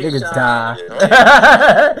Somebody shot. die.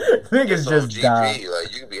 Yeah, Niggas it's on just GP. die.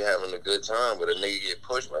 Like, you could be having a good time, but a nigga get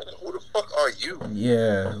pushed. Like, who the fuck are you?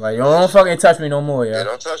 Yeah. Like, yo, don't fucking touch me no more, Yeah, yeah.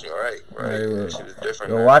 don't touch me. Right. Yeah, That shit is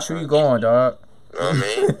different. Yo, man. watch where you going, dog. You know what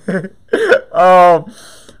I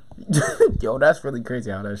mean? Yo, that's really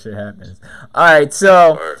crazy how that shit happens. Alright,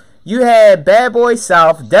 so Word. you had Bad Boy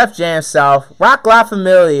South, Def Jam South, Rock La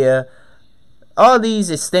Familia, all these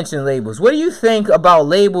extension labels. What do you think about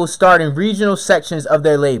labels starting regional sections of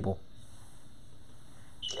their label?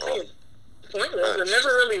 Pointless. It never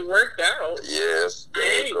really worked out. Yes. For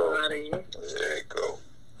There you go. anybody. There you go.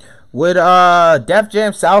 Would Def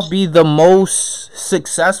Jam South be the most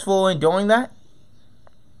successful in doing that?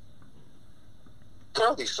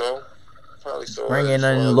 Probably so. Probably so. Bringing in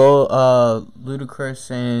As Ludacris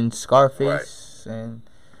and Scarface, and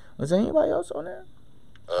was there anybody else on there?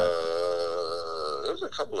 there was a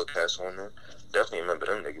couple of cats on there. Definitely remember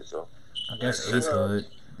them niggas though. I guess Ace Hood.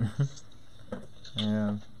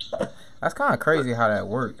 Yeah, that's kind of crazy how that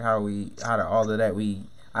worked. How all of that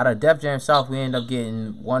out of Def Jam South, we end up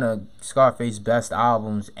getting one of Scarface's best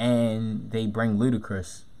albums, and they bring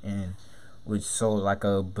Ludacris in, which sold like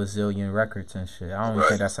a bazillion records and shit. I don't even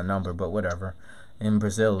think that's a number, but whatever. In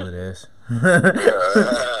Brazil, it is.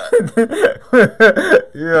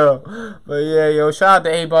 Yeah, but yeah, yo, shout out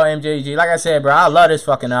to 8-Ball MJG. Like I said, bro, I love this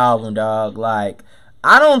fucking album, dog. Like,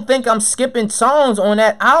 I don't think I'm skipping songs on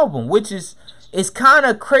that album, which is kind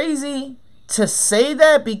of crazy to say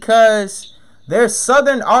that because there's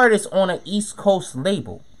Southern artists on an East Coast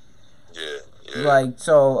label. Yeah. Like,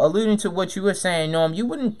 so alluding to what you were saying, Norm, you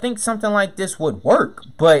wouldn't think something like this would work,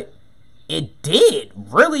 but it did,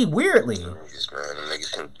 really weirdly. Niggas, man, them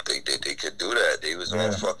niggas they could do that. They was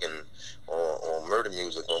on fucking on Murder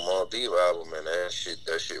Music on Maldive album, and that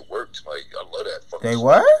shit worked. Like, I love that fucking They shit.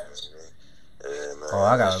 were? Yeah, man. Oh,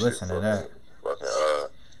 I gotta That listen shit to that. Fucking,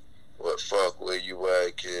 what fuck where you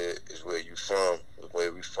at, kid, is where you from.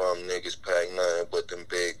 Where we from, niggas pack nothing but them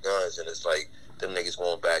big guns, and it's like them niggas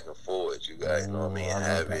going back and forth. You guys know what I mean? I love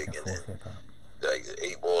Havoc back and and then forth hip-hop. like the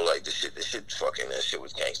 8-Ball, like this shit fucking, that shit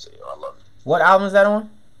was gangster. Yo. I love it. What album is that on?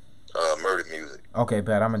 Murder Music. Okay,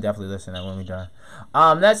 bet. I'm gonna definitely listen to that when we done.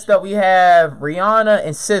 Next up we have Rihanna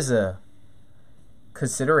and SZA.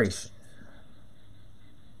 Consideration.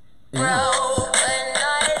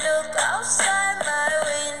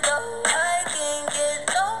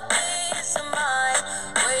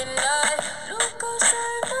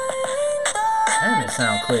 Damn, it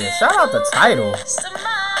sound clear. Shout out the title.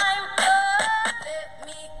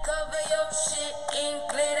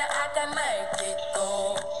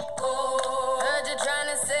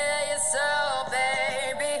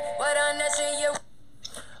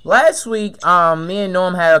 Last week, me and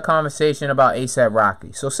Norm had a conversation about A$AP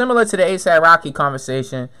Rocky. So similar to the A$AP Rocky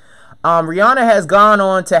conversation, Rihanna has gone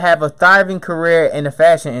on to have a thriving career in the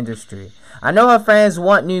fashion industry. I know her fans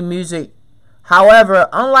want new music. However,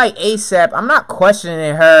 unlike ASAP, I'm not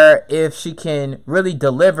questioning her if she can really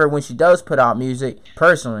deliver when she does put out music,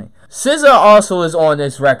 personally. SZA also is on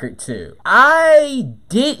this record too. I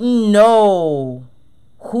didn't know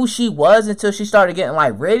who she was until she started getting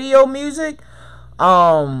like radio music.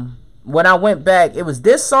 When I went back, it was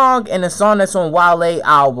this song and the song that's on Wale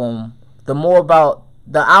album, the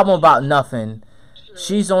album about nothing.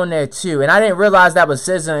 She's on there too, and I didn't realize that was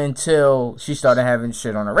SZA until she started having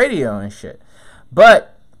shit on the radio and shit.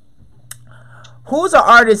 But who's an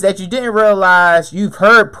artist that you didn't realize you've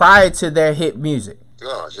heard prior to their hit music?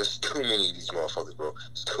 No, just too many of these motherfuckers, bro.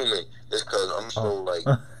 It's too many. It's because I'm so like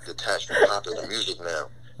detached from popular music now.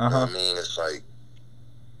 You know what I mean? It's like,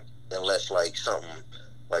 unless like something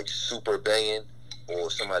like super banging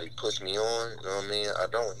or somebody puts me on, you know what I mean? I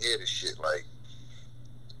don't hear the shit. Like,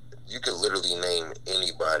 you could literally name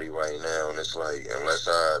anybody right now, and it's like, unless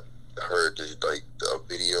I heard this, like a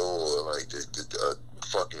video or like this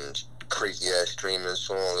fucking crazy ass streaming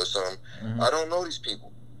song or something, I don't know these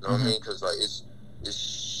people. You know what I mean? Because like it's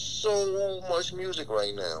so much music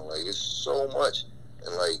right now. Like, it's so much,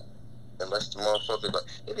 and like, unless the motherfuckers, like,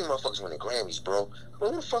 maybe motherfuckers win the Grammys, bro.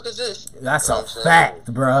 Who the fuck is this? That's a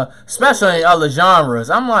fact, bro. Especially in other genres.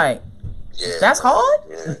 I'm like, yeah, that's hard.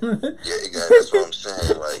 Yeah, exactly. That's what I'm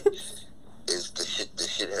saying. Like, the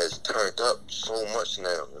shit has turned up so much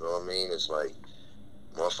now. You know what I mean? It's like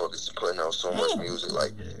motherfuckers putting out so much music.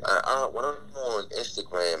 Like, when I'm on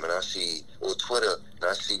Instagram and I see, or Twitter, and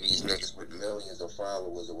I see these niggas with millions of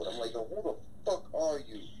followers or what, I'm like, yo, who the fuck are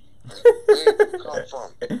you? Like, where did you come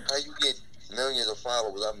from? How you get millions of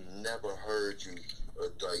followers? I've never heard you or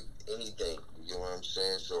like anything. You know what I'm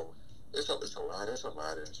saying? So it's a lot of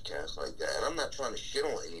cats like that. And I'm not trying to shit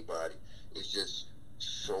on anybody. It's just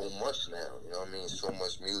so much now. You know what I mean? So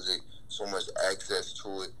much music, so much access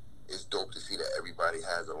to it. It's dope to see that everybody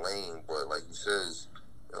has a lane. But like you says,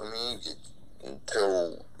 you know what I mean?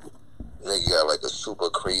 Until nigga got like a super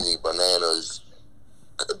crazy bananas,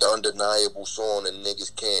 undeniable song that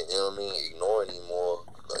niggas can't, you know what I mean, ignore anymore.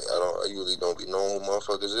 Like, I usually don't be knowing who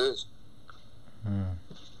motherfuckers is.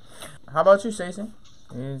 How about you, Stacey?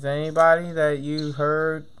 Is there anybody that you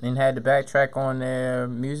heard and had to backtrack on their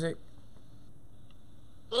music?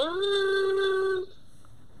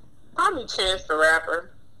 Probably Chance the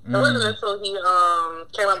Rapper. It wasn't until he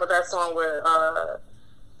came up with that song with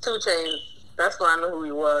 2 Chainz. That's when I knew who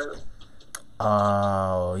he was.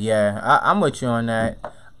 Oh, yeah. I'm with you on that.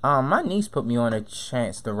 My niece put me on a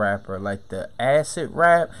Chance the Rapper, like the acid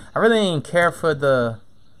rap. I really didn't care for the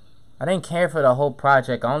whole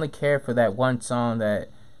project. I only cared for that one song that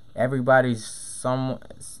everybody's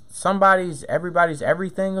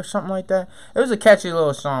everything or something like that. It was a catchy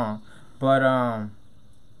little song, but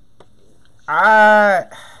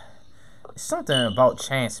something about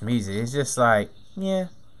Chance music. It's just like, yeah.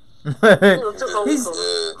 He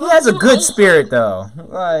has a good spirit though.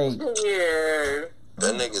 Like, yeah.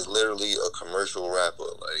 That nigga's literally a commercial rapper.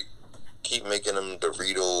 Like, keep making them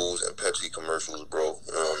Doritos and Pepsi commercials, bro.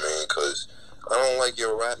 You know what I mean? Because I don't like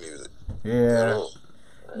your rap music. Yeah.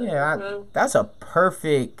 Yeah, that's a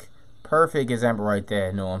perfect example right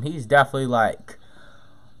there, Norm. He's definitely like,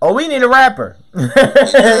 oh, we need a rapper.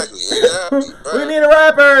 Exactly. We need a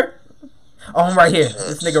rapper. Oh, I'm right here.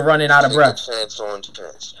 This nigga running out of breath. Chance on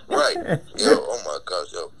chance. Right. Yo, oh my God,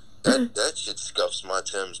 yo. That shit scuffs my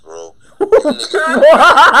Timbs, bro. Yo.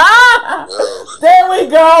 There we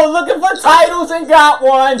go. Looking for titles and got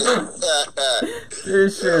one.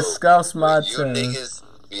 This shit scuffs my Timbs. You niggas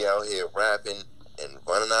be out here rapping and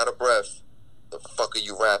running out of breath. The fuck are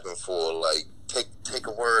you rapping for? Like, take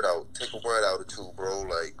a word out. Take a word out or two, bro.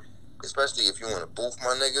 Like, especially if you want to boof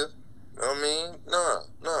my nigga. You know what I mean?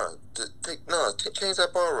 Change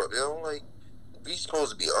that bar up, yo. Like, we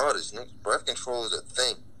supposed to be artists, nigga. Breath control is a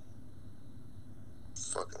thing.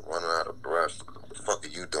 Fucking running out of breath. What the fuck are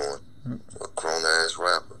you doing? A grown ass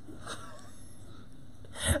rapper.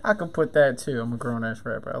 I can put that too. I'm a grown ass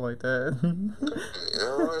rapper. I like that. You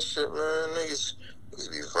know that shit, man. Niggas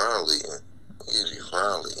be violating. Niggas be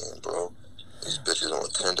violating, bro. These bitches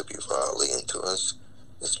don't tend to be violating to us.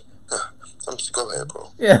 Go ahead,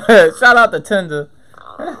 bro. Yeah, shout out to Tinder.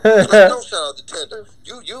 Don't shout out to Tinder.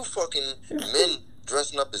 You fucking men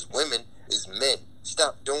dressing up as women is men.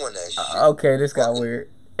 Stop doing that shit. Okay, this got weird.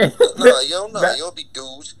 Y'all be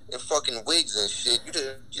dudes in fucking wigs and shit. You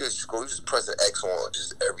just press an X on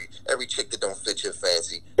just every chick that don't fit your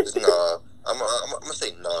fancy. Just nah. I'm gonna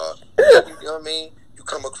say nah. You know what I mean? You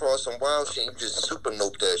come across some wild shit, you just super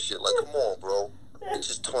note that shit. Like, come on, bro. It's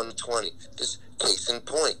just 2020. Just case in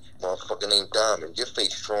point. Motherfucker named Diamond. Your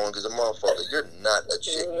face strong as a motherfucker. You're not a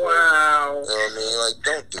chick, bro. Wow. You know what I mean? Like,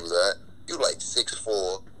 don't do that. You like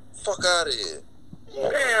 6'4". Fuck out of here. Yeah.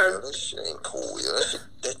 Yo, that shit ain't cool, yo.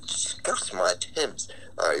 That's my Timbs.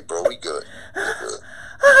 All right, bro, we good.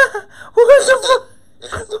 What the fuck?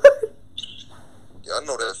 Yeah, I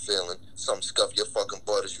know that feeling. Something scuff your fucking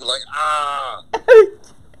butters. You like, ah.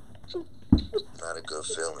 Not a good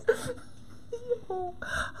feeling.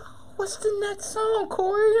 What's the next song,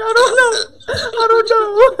 Corey? I don't know.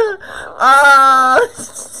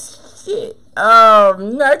 Shit.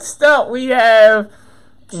 Next up we have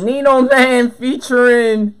Nino Man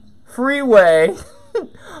featuring Freeway.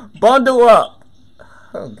 Bundle Up.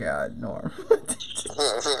 Oh God, Norm.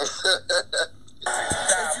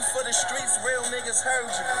 Thank you for the streets, real niggas heard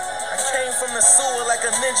you. I came from the sewer like a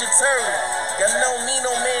ninja turtle. Got no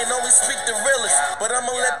Nino Man, always speak the realest. But I'ma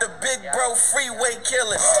let the big bro Freeway kill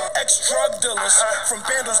us. Ex-drug dealers, from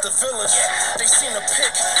Vandals to Villas. They seen a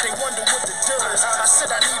pic, they wonder what the deal is. I said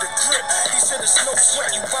I need a grip, he said it's no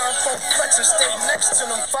sweat. You buying phone flex and stay next to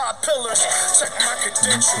them 5 pillars. Check my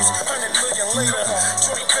credentials, 100 million later.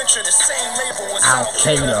 Joint venture, the same label as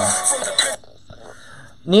Al-Qaeda. From the big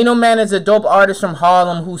Nino Man is a dope artist from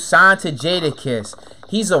Harlem who signed to Jadakiss.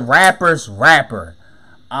 He's a rapper's rapper.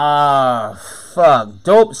 Fuck.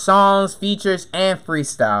 Dope songs, features, and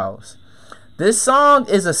freestyles. This song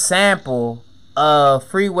is a sample of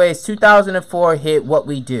Freeway's 2004 hit What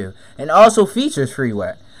We Do, and also features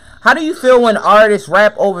Freeway. How do you feel when artists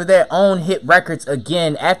rap over their own hit records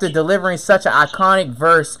again after delivering such an iconic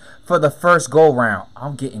verse for the first go-round?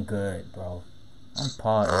 I'm getting good, bro. I'm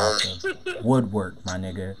part of the woodwork, my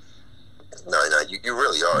nigga. Nah, you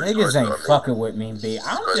really are. Niggas ain't fucking with me, B.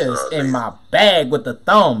 I'm just in my bag with the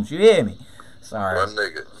thumbs. You hear me? Sorry. One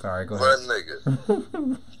nigga. Sorry, go ahead. One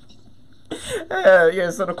nigga. Yeah,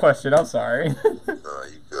 so the question, I'm sorry. Nah,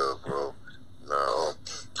 you good, bro. No.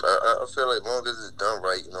 I feel like as long as it's done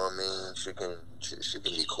right, you know what I mean, shit can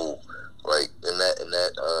be cool. Like, in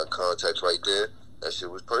that context right there, that shit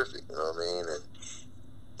was perfect, you know what I mean? And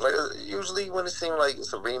like, usually when it seems like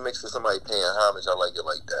it's a remix of somebody paying homage, I like it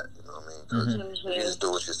like that. You know what I mean? Because if you just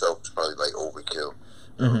do it yourself, it's probably like overkill.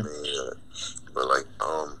 You know what I mean? But like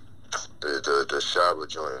the Shabba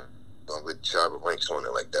joint with Shabba Ranks on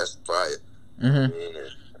it, like that's fire. I mean,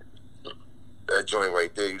 that joint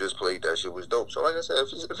right there, you just played that shit was dope. So like I said,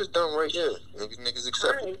 if it's done right, yeah, niggas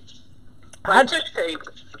accept it.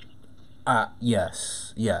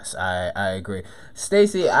 Yes, I agree.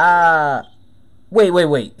 Stacey,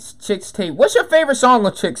 Wait. Chicks Tape. What's your favorite song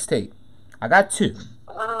on Chicks Tape? I got 2.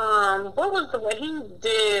 What was the one he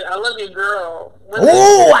did? I Love You, Girl.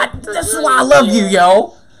 This is why I love you,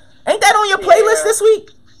 yo. Ain't that on your playlist this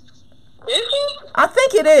week? Is it? I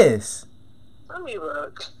think it is. Let me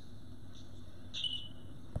look.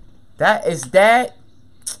 That is that,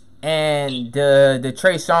 and the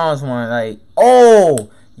Trey Songz one, like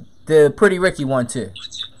the Pretty Ricky one too.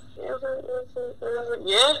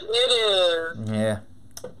 Yes, it is. Yeah.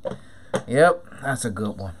 Yep. That's a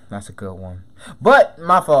good one. But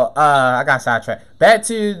my fault. I got sidetracked. Back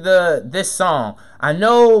to this song. I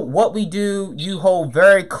know What We Do you hold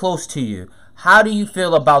very close to you. How do you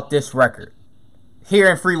feel about this record?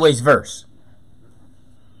 Hearing Freeway's verse.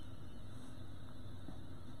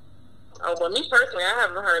 Well, me personally, I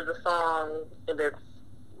haven't heard the song. I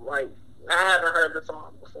haven't heard the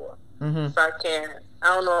song before, so I can't.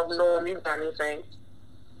 I don't know if Norm, you got anything.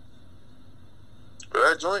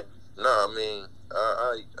 That joint? No, I mean,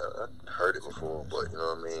 I heard it before, but you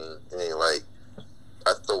know what I mean. It ain't like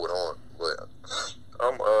I throw it on, but I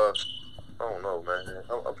don't know, man.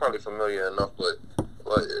 I'm probably familiar enough, but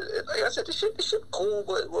like I said, this shit cool.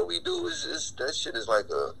 But what we do is that shit is like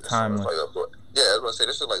a timeless. I was gonna say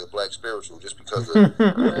this is like a black spiritual, just because of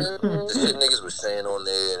the shit niggas was saying on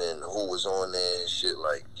there and who was on there and shit.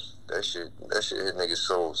 Like that shit hit niggas'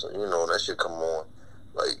 souls. So, you know, that shit come on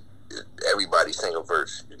like. Everybody sing a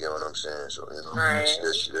verse, you get what I'm saying? So, you know,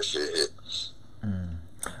 that shit hit.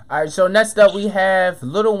 Alright, so next up we have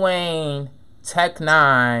Lil Wayne, Tech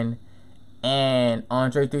 9, and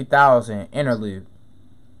Andre 3000 Interlude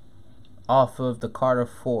off of the Carter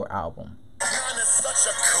 4 album. Such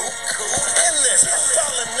a cool endless.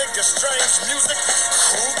 Solid nigga, strange music,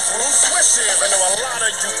 cool swishes. I know a lot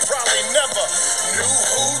of you probably never knew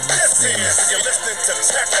who this is. You're listening to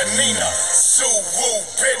Tekanina, Suwu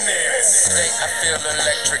business. I feel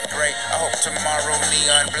electric great. I hope tomorrow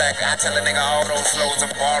neon black. I tell a nigga all those flows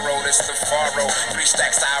are borrowed. It's the Faro. 3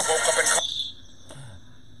 stacks. I woke up and.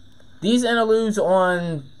 These interludes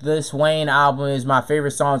on this Wayne album is my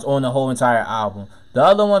favorite songs on the whole entire album. The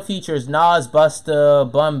other one features Nas,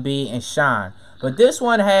 Busta, Bun B, and Shine. But this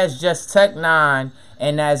one has just Tech 9,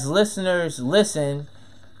 and as listeners listen,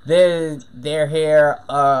 they hear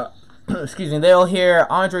excuse me, they'll hear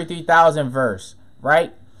Andre 3000 verse,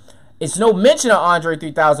 right? It's no mention of Andre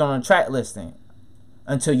 3000 on the track listing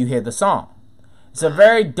until you hear the song. It's a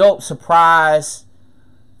very dope surprise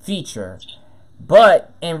feature.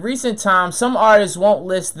 But in recent times, some artists won't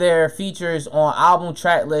list their features on album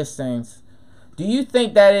track listings. Do you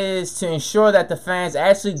think that is to ensure that the fans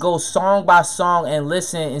actually go song by song and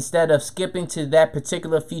listen instead of skipping to that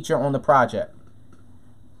particular feature on the project?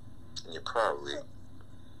 You probably.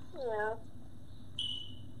 Yeah.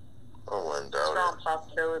 I wouldn't doubt Strong it.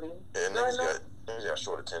 possibility. Yeah, niggas got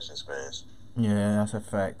short attention spans. Yeah, that's a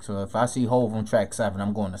fact. So if I see Hove on track 7,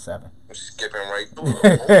 I'm going to 7. I'm skipping right through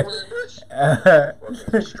it.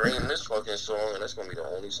 Fucking stream this fucking song, and that's gonna be the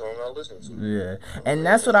only song I listen to. Yeah, and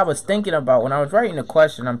that's what I was thinking about when I was writing the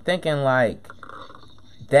question. I'm thinking like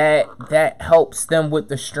that helps them with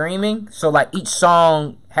the streaming. So like each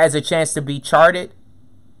song has a chance to be charted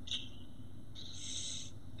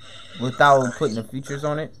without putting the features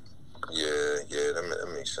on it. Yeah,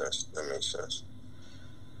 that makes sense. That makes sense.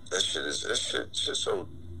 That shit's so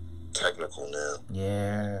technical now.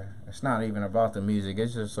 Yeah, it's not even about the music.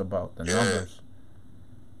 It's just about the numbers.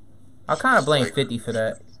 I kind of blame 50 for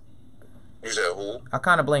that. You said who? I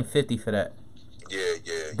kind of blame 50 for that. Yeah.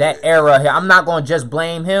 That era here. I'm not going to just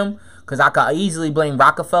blame him because I could easily blame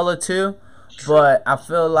Rockefeller too. But I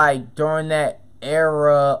feel like during that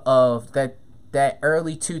era of that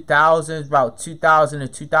early 2000s, about 2000 to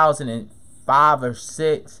 2005 or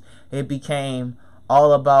 6, it became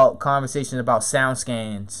all about conversations about sound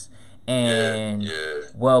scans and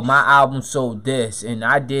well, my album sold this and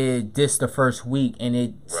I did this the first week, and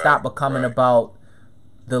it stopped becoming about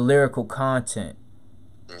the lyrical content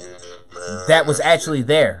that was actually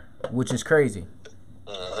there, which is crazy.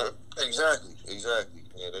 Exactly.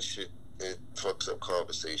 Yeah, that shit, it fucks up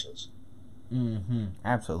conversations.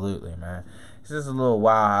 Absolutely, man. It's just a little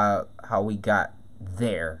wild how we got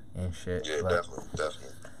there and shit. Yeah, definitely.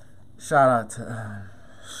 Shout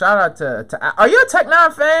out to. Are you a Tech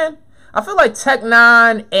Nine fan? I feel like Tech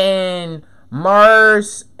Nine and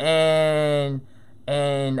Murs and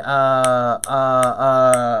MF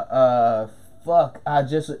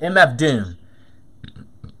Doom.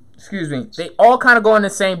 Excuse me. They all kind of go in the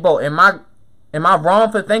same boat. Am I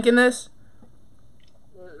wrong for thinking this?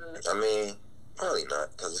 I mean, probably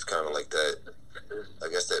not, because it's kind of like that. I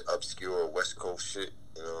guess that obscure West Coast shit.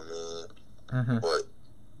 You know what I mean? But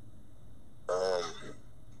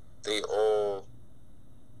they all.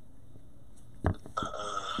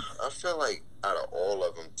 I feel like out of all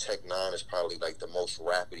of them, Tech Nine is probably like the most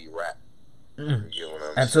rapidy rap. You know what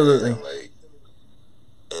I'm Absolutely. saying? Like,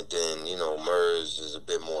 and then Murs is a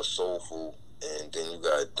bit more soulful, and then you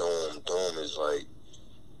got Doom. Doom is like,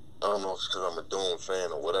 I don't know if it's because I'm a Doom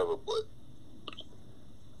fan or whatever, but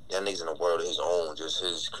that nigga's in a world of his own. Just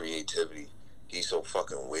his creativity. He's so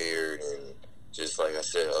fucking weird and just like I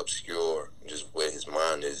said, obscure. Just where his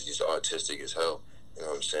mind is, just artistic as hell. You know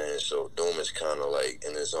what I'm saying? So Doom is kind of like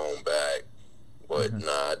in his own bag. But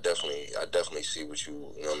nah, I definitely see what you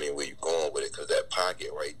know what I mean, where you going with it, because that pocket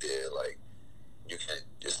right there, like, you can,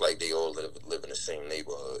 it's like they all live in the same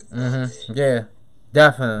neighborhood. You know what I mean? Yeah,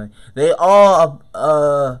 definitely. They are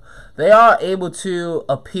able to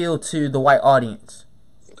appeal to the white audience.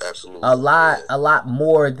 Absolutely. A lot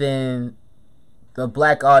more than the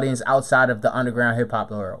black audience outside of the underground hip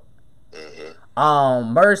hop world.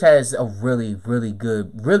 Murs has a really, really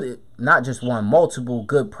good, not just one, multiple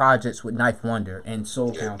good projects with Knife Wonder and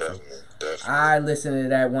Soul Council. Definitely. I listened to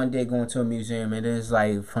that one day going to a museum. It is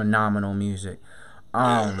like phenomenal music.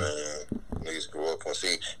 Yeah, man. Niggas grew up on.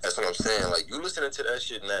 See, that's what I'm saying. Like, you listening to that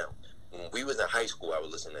shit now. When we was in high school, I would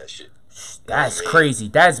listen to that shit. That's crazy.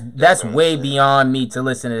 That's way beyond me to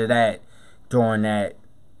listen to that during that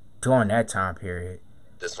time period.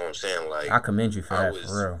 That's what I'm saying. Like, I commend you for that,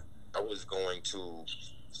 for real. I was going to,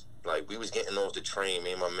 like, we was getting off the train,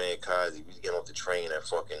 me and my man Kazi, we was getting off the train at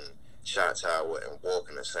fucking Shot Tower and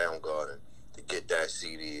walking to Soundgarden to get that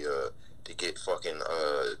CD, to get fucking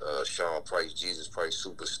Sean Price, Jesus Price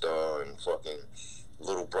Superstar, and fucking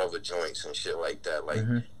Little Brother joints and shit like that. Like,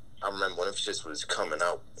 I remember when them shits was coming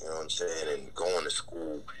out, you know what I'm saying, and going to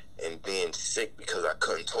school and being sick because I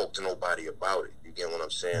couldn't talk to nobody about it. You get what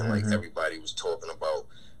I'm saying? Like, everybody was talking about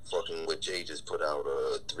fucking what Jay just put out,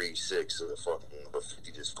 3-6, or fucking what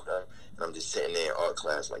 50 just put out, and I'm just sitting there in art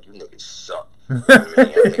class like, you niggas suck. You know what I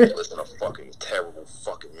mean? You niggas listen to fucking terrible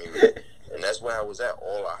fucking music. And that's where I was at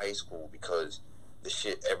all of high school, because the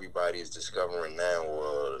shit everybody is discovering now,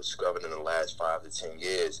 or discovered in the last 5 to 10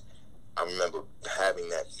 years, I remember having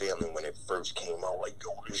that feeling when it first came out, like,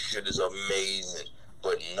 yo, this shit is amazing,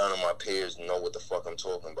 but none of my peers know what the fuck I'm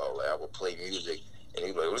talking about. Like, I would play music, And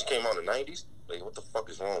he was like, well, this came out in the 90s? Like, what the fuck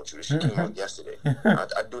is wrong with you? This shit came out yesterday.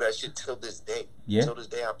 I do that shit till this day. Yeah. Till this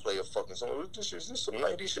day, I play a fucking song. This is some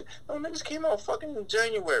 90s shit. No, niggas came out fucking in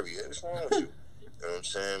January. What's wrong with you? You know what I'm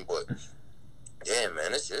saying? But, yeah,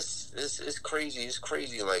 man, it's crazy. It's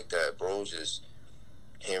crazy like that, bro. Just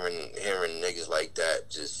hearing niggas like that.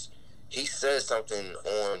 Just, he said something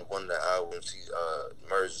on one of the albums. He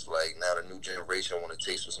merged, like, now the new generation want to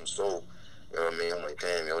taste with some soul. You know what I mean? I'm like,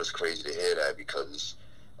 damn, yo, it's crazy to hear that, because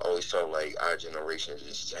I always felt like our generation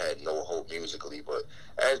just had no hope musically. But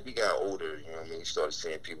as we got older, you know what I mean, we started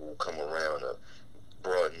seeing people come around to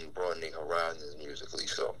broaden their horizons musically.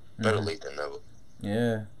 So better late than never.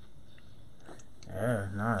 Yeah. Yeah,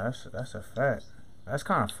 nah, that's a fact. That's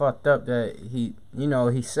kind of fucked up that he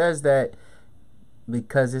says that,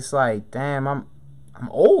 because it's like, damn, I'm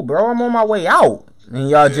old, bro. I'm on my way out, and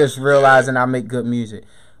y'all just realizing I make good music.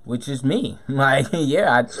 Which is me, like,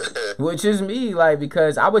 yeah, which is me, like,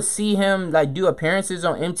 because I would see him, like, do appearances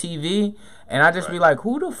on MTV, and I just be like,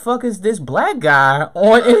 who the fuck is this black guy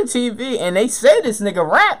on MTV? And they say this nigga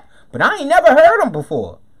rap, but I ain't never heard him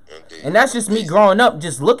before. And that's just me growing up,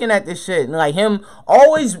 just looking at this shit, and, like, him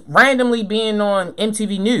always randomly being on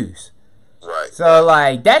MTV News. Right. So,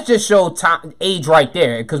 like, that just showed age right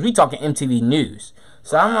there, because we talking MTV News.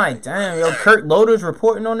 So I'm like, damn, yo, Kurt Loder's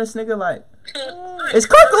reporting on this nigga, like, is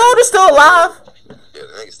Kurt Loder still alive? Yeah,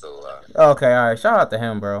 the nigga's still alive. Okay, alright, shout out to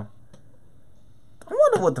him, bro. I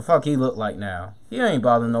wonder what the fuck he look like now. He ain't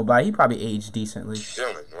bothering nobody. He probably aged decently.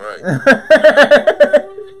 Chilling, right.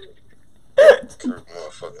 Kurt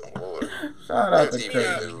motherfucking Loder. Shout out to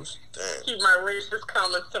Kurt. Keep my racist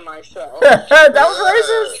comments to myself. That was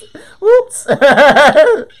racist? Whoops.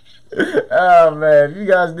 Oh man, you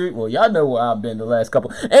guys do well. Y'all know where I've been the last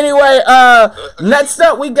couple. Anyway, next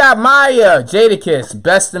up we got Maya Jadakiss,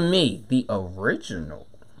 Best of Me, the original.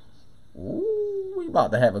 Ooh, we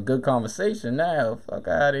about to have a good conversation now. Fuck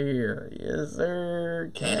out of here, yes sir.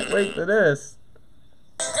 Can't wait for this.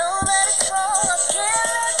 Nobody's wrong, I can't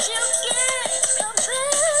let you get the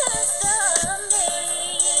best of me.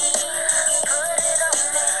 Put it on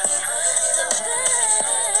me, the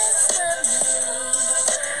best of me.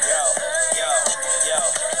 Yo,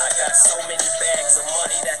 I got so many bags of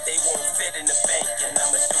money that they won't fit in the bank. And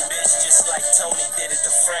I'ma do this just like Tony did it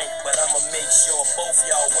to Frank. But I'ma make sure both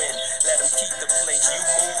y'all win. Let them keep the place. You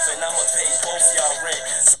move and I'ma pay both y'all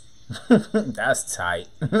rent. That's tight.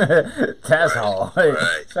 That's hard.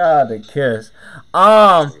 Right. Shout out to Kiss.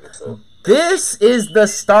 This is the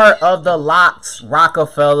start of the Lox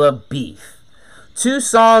Rockefeller beef. Two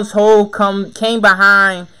songs Hov came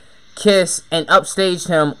behind Kiss and upstaged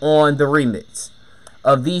him on the remix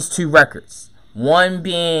of these two records. One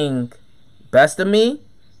being Best of Me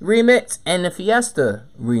remix and the Fiesta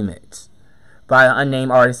remix by an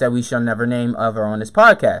unnamed artist that we shall never name ever on this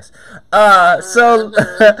podcast. So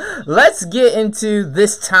let's get into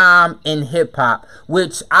This Time in Hip Hop,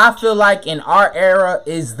 which I feel like in our era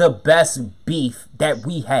is the best beef that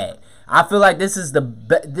we had. I feel like this is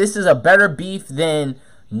a better beef than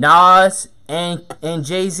Nas and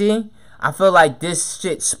Jay-Z. I feel like this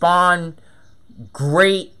shit spawned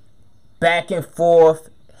great back and forth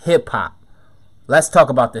hip hop. Let's talk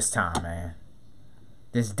about This Time, man.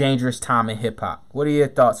 This dangerous time in hip hop. What are your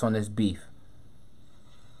thoughts on this beef?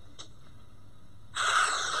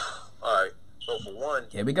 Alright, so for one,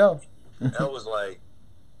 here we go. That was like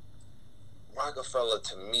Rockefeller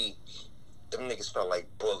to me, them niggas felt like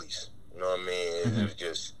bullies. You know what I mean? It was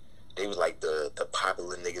just, they was like the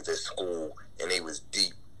popular niggas at school, and they was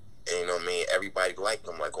deep. And you know what I mean? Everybody liked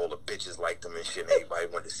them, like all the bitches liked them and shit. And everybody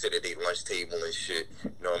wanted to sit at their lunch table and shit.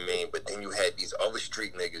 You know what I mean? But then you had these other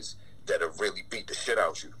street niggas that have really beat the shit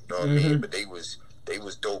out you. You know what I mean? But they was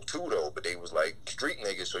dope too though. But they was like street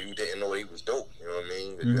niggas, so you didn't know they was dope. You know what I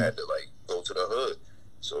mean? You had to like go to the hood.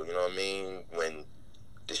 So you know what I mean? When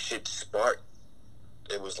the shit sparked,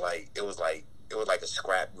 it was like a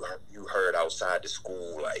scrap you heard outside the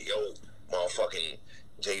school, like, yo, motherfucking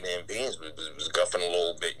Jada and Beans was guffing a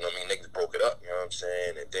little bit, you know what I mean? Niggas broke it up, you know what I'm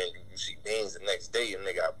saying? And then you see Beans the next day and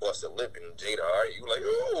they got busted lip, and Jada, all right, you like,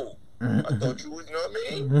 oh, I thought you was, you know what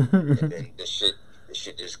I mean? And then the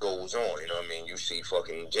shit just goes on, you know what I mean? You see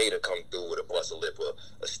fucking Jada come through with a busted lip, or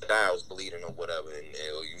a Styles bleeding or whatever, and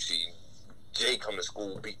you see Jay come to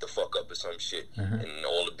school, beat the fuck up or some shit, and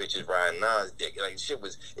all the bitches riding Nas dick. Like,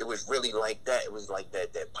 it was really like that. It was like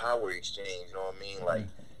that power exchange, you know what I mean? Like,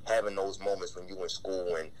 having those moments when you in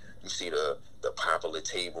school and you see the popular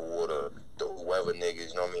table or the whoever niggas,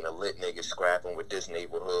 you know what I mean, a lit nigga scrapping with this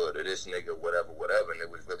neighborhood or this nigga, whatever, and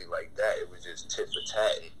it was really like that. It was just tit for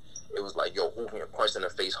tat, and it was like, yo, who can punch in the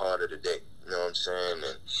face harder today? You know what I'm saying?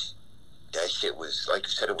 And that shit was, like you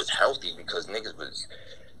said, it was healthy because niggas was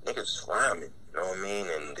rhyming, you know what I mean?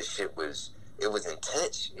 And the shit was, it was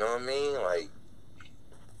intense, you know what I mean? Like,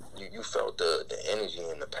 you felt the energy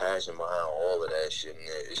and the passion behind all of that shit, and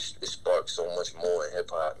it sparked so much more in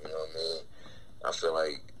hip-hop, you know what I mean? I feel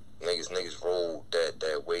like niggas rolled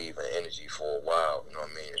that wave of energy for a while, you know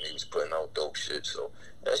what I mean? And they was putting out dope shit, so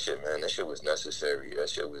that shit, man, that shit was necessary. That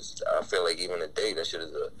shit was, I feel like even today, that shit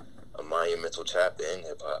is a monumental chapter in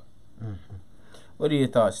hip-hop. Mm-hmm. What are your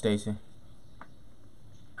thoughts, Stacey?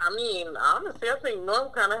 I mean, honestly, I think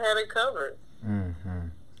Norm kind of had it covered. Mm-hmm.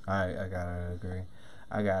 I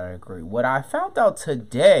gotta agree. What I found out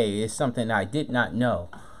today is something I did not know.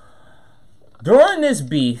 During this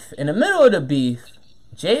beef, in the middle of the beef,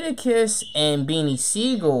 Jadakiss and Beanie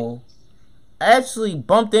Sigel actually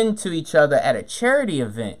bumped into each other at a charity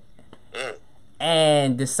event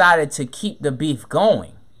and decided to keep the beef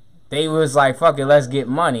going. They was like, fuck it, let's get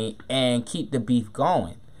money and keep the beef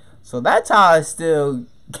going. So that's how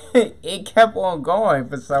it kept on going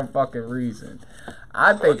for some fucking reason.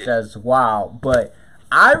 I think that's wild. But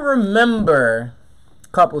I remember a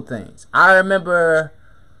couple things. I remember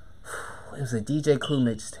it was a DJ Clue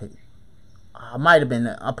mixtape. I might have been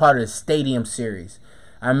a part of the Stadium series.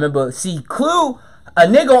 I remember, Clue, a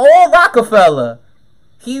nigga on Rockefeller,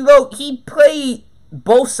 he played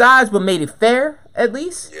both sides but made it fair, at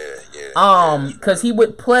least. Yeah. Cause he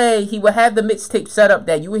would have the mixtape set up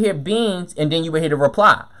that you would hear Beans and then you would hear the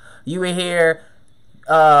reply. You would hear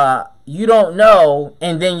You Don't Know,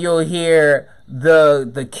 and then you'll hear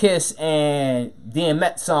the Kiss and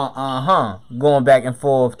DMX song, going back and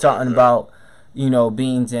forth talking about,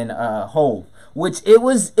 Beans and Hove. Which it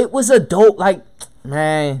was a dope, like,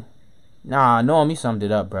 man, Norm, you summed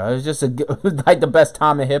it up, bro. It was just like the best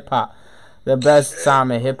time in hip hop. The best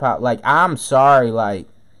time in hip hop. Like, I'm sorry, like,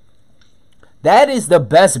 that is the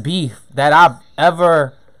best beef that I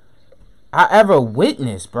ever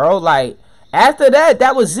witnessed, bro. Like, after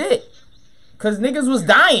that was it. Cause niggas was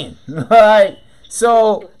dying. Like,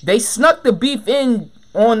 so they snuck the beef in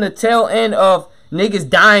on the tail end of niggas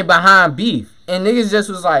dying behind beef. And niggas just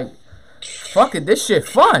was like, fuck it, this shit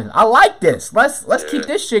fun. I like this. Let's keep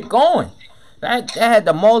this shit going. That had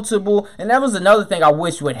the multiple, and that was another thing I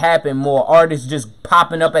wish would happen more. Artists just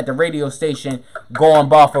popping up at the radio station, going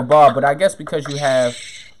bar for bar. But I guess because you have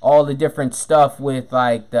all the different stuff with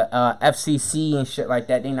like the FCC and shit like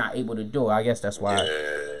that, they're not able to do it. I guess that's why.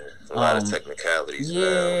 Yeah, a lot of technicalities.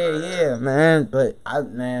 Yeah, man. But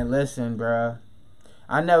listen, bro.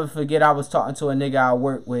 I never forget. I was talking to a nigga I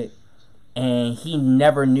worked with, and he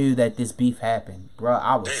never knew that this beef happened, bro.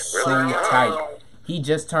 I was so tight. He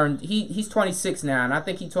just turned. He's 26 now, and I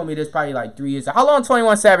think he told me this probably like 3 years. How long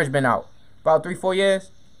 21 Savage been out? About 3-4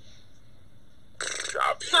 years.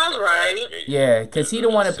 Sounds right. Yeah, cause he the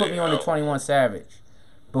one that put me on the 21 Savage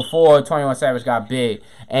before 21 Savage got big,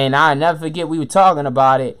 and I never forget we were talking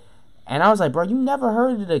about it, and I was like, bro, you never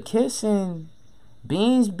heard of the Kiss and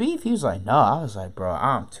Beans beef? He was like, no. I was like, bro,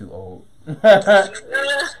 I'm too old.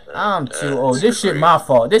 I'm too old. This shit my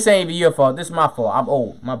fault. This ain't even your fault. This is my fault. I'm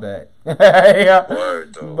old. My bad. Yeah.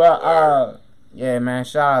 But yeah, man.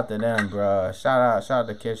 Shout out to them, bro. Shout out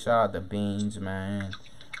to Kiss. Shout out to Beans, man.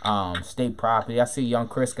 State Property. I see Young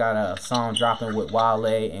Chris got a song dropping with Wale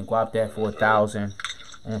and Guap That 4000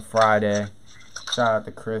 on Friday. Shout out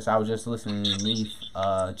to Chris. I was just listening to Neef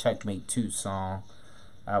Checkmate 2 song.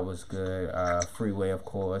 That was good. Freeway, of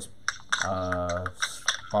course.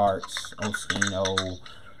 Sparks, Oskino,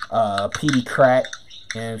 PD Crack,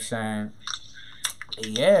 you know what I'm saying?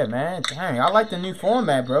 Yeah, man, dang, I like the new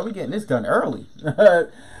format, bro. We getting this done early.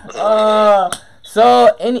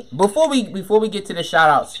 So before we get to the shout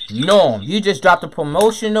outs, Norm, you just dropped a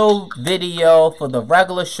promotional video for the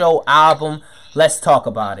Regular Show album. Let's talk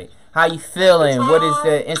about it. How you feeling? What is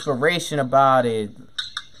the inspiration about it?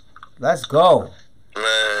 Let's go.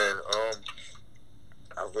 Man,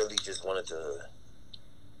 I really just wanted to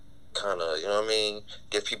kind of, you know what I mean,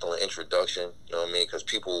 give people an introduction, you know what I mean, because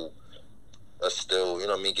people are still, you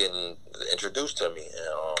know what I mean, getting introduced to me,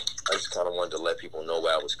 and I just kind of wanted to let people know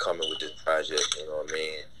where I was coming with this project, you know what I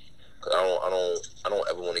mean, because I don't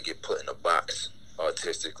ever want to get put in a box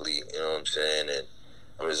artistically, you know what I'm saying, and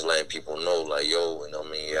I'm just letting people know, like, yo, you know what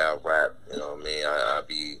I mean, yeah, I rap, you know what I mean, I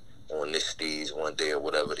be on this stage one day or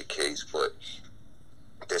whatever the case, but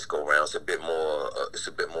this go around, it's a bit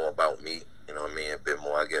more about me, you know what I mean, a bit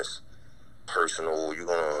more, I guess, personal. You're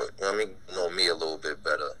gonna, you know what I mean, know me a little bit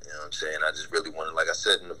better, you know what I'm saying? I just really wanted, like I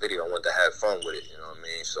said in the video, I wanted to have fun with it, you know what I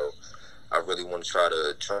mean? So I really want to try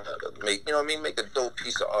to make, you know what I mean, make a dope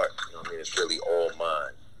piece of art, you know what I mean? It's really all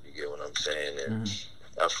mine, you get what I'm saying? And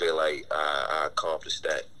I feel like I accomplished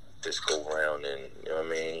that, this go round, and you know what I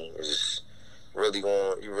mean. It's just really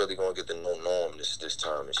going. You really gonna get to know Norm this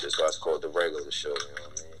time. It's just why it's called the regular show. You know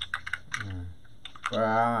what I mean.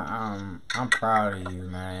 Well, I'm proud of you,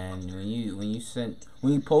 man.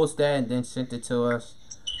 When you post that and then sent it to us,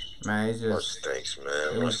 man, it's just thanks,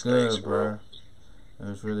 man. It was good, bro. It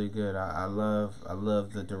was really good. I love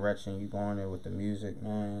the direction you going in with the music,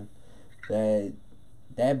 man.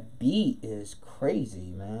 That beat is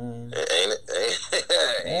crazy, man. Ain't it?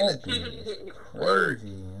 That beat is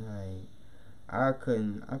crazy. Like I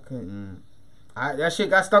couldn't. That shit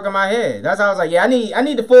got stuck in my head. That's how I was like, yeah, I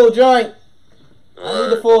need the full joint. I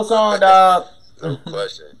need the full song, dog. No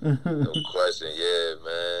question. No question. Yeah,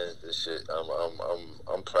 man. This shit.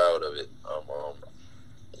 I'm proud of it.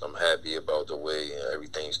 I'm happy about the way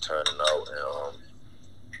everything's turning out, and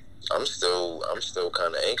I'm still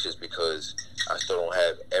kind of anxious because I still don't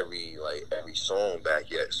have every song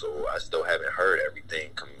back yet. So I still haven't heard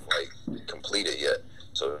everything completed yet.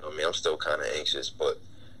 So I mean, I'm still kind of anxious, but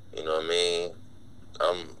you know what I mean.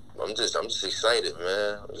 I'm just excited,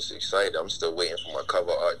 man. I'm just excited. I'm still waiting for my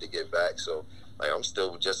cover art to get back. So, like, I'm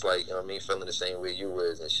still just like, you know what I mean, feeling the same way you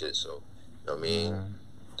is and shit. So, you know what I mean,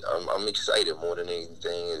 I'm excited more than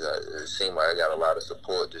anything. It seems like I got a lot of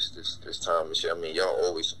support this time and shit. I mean, y'all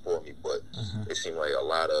always support me, but it seems like a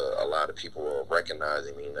lot of people are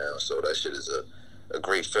recognizing me now. So that shit is a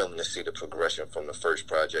great feeling to see the progression from the first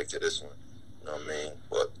project to this one. You know what I mean?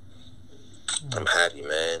 But I'm happy,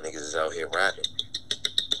 man. Niggas is out here rapping.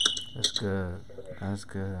 That's good. That's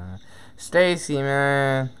good. Stacy,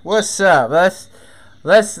 man, what's up? Let's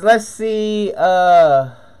see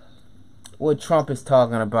what Trump is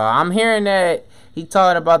talking about. I'm hearing that he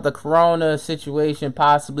talking about the corona situation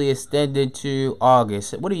possibly extended to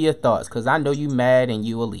August. What are your thoughts? Because I know you mad and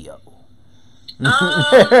you a Leo. I'm far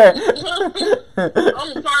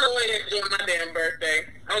away doing my damn birthday.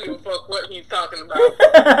 I don't give a fuck what he's talking about.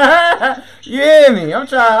 You hear me? I'm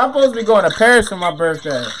supposed to be going to Paris for my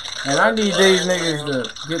birthday. And I need these niggas to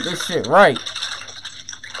get this shit right.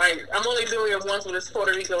 Like, I'm only doing it once with this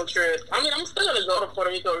Puerto Rico trip. I mean, I'm still going to go to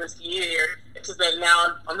Puerto Rico this year. It's just that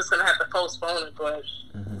now I'm just going to have to postpone it, but...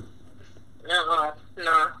 Nah.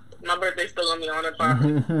 My birthday's still gonna be on it,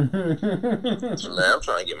 Man, I'm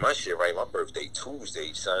trying to get my shit right. My birthday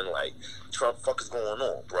Tuesday, son. Like, Trump, fuck is going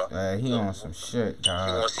on, bro? He on some shit, dog.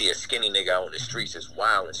 You want to see a skinny nigga out in the streets just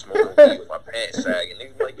wild and smoking weed with my pants sagging.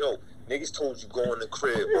 Niggas like, yo, niggas told you go in the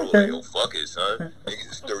crib, bro. Like, yo, fuck it, son.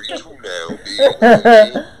 Niggas is 32 now, B. You know what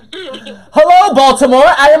I mean? Hello, Baltimore.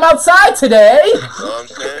 I am outside today. You know what I'm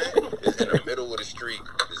saying? It's in the middle of the street.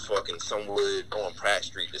 Fucking somewhere on Pratt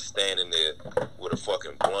Street, just standing there with a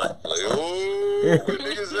fucking blunt. Like, oh, where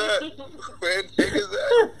niggas at? Where niggas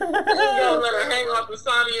at? You gotta let her hang off the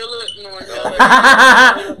side of your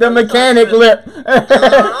lip. The mechanic lip.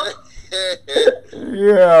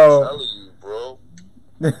 Yo. I'm telling you, bro.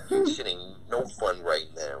 Shit ain't no fun right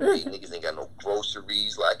now. These niggas ain't got no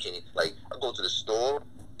groceries. Like, I go to the store.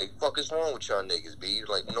 Like, fuck is wrong with y'all niggas, B?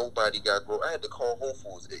 Like, nobody got I had to call Whole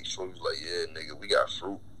Foods. So he was like, yeah, nigga, we got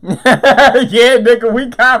fruit. Yeah, nigga, we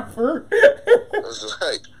got fruit. I was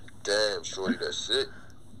like, damn, shorty, that's it.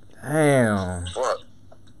 Damn. Fuck.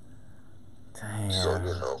 Damn. So,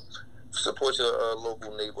 you know, support your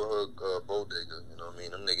local neighborhood bodega. You know what I mean?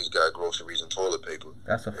 Them niggas got groceries and toilet paper.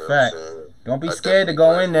 That's a fact. Don't be scared to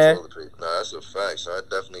go in there. Nah, that's a fact. So I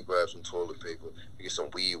definitely grab some toilet paper. You get some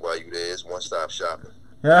weed while you there. It's one-stop shopping.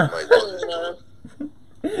 Yeah.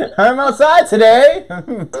 I'm outside today. You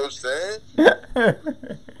know what I'm saying?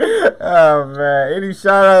 Oh, man. Any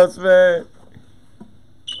shout-outs, man?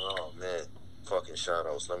 Oh, man. Fucking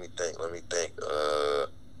shout-outs. Let me think.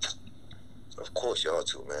 Of course, y'all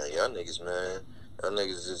too, man. Y'all niggas, man. Y'all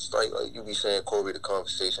niggas is like you be saying, Corey, the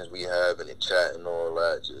conversations we have in the chat and all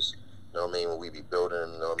that. Just, you know what I mean? When we be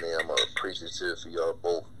building, you know what I mean? I'm appreciative for y'all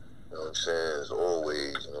both. You know what I'm saying? As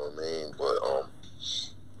always, you know what I mean? But,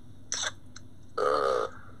 I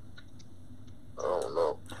don't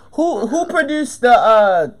know. Who produced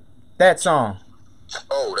the that song?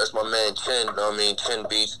 Oh, that's my man Chin. You know what I mean? Chin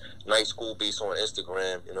Beats, Night School Beats on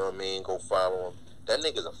Instagram. You know what I mean? Go follow him. That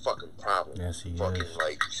nigga's a fucking problem. Yes, he fucking, is.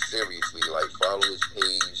 Like, seriously, like, follow his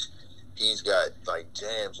page. He's got, like,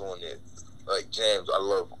 jams on it. Like, jams. I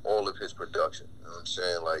love all of his production. You know what I'm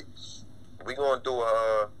saying? Like, we gonna do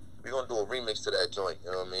a remix to that joint.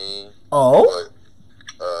 You know what I mean? Oh. But,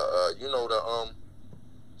 you know the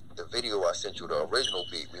video I sent you, the original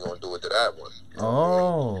beat. We gonna do it to that one. You know what I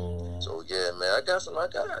mean? So yeah, man, I got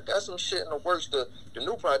some shit in the works. The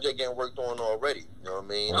new project getting worked on already. You know what I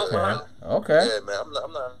mean? Okay. Yeah, man,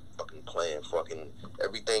 I'm not fucking playing. Fucking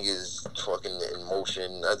everything is fucking in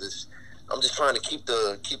motion. I'm just trying to keep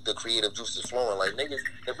the creative juices flowing. Like, niggas,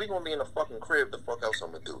 if we gonna be in the fucking crib, the fuck else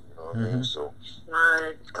I'm gonna do? You know what I mean? So,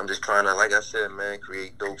 I'm just trying to, like I said, man,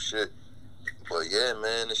 create dope shit. But yeah,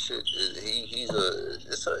 man, this shit,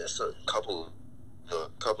 it's a couple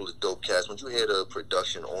of dope cats. When you hear the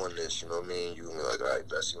production on this, you know what I mean, you can be like, all right,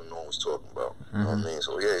 that's what no one was talking about. You know what I mean?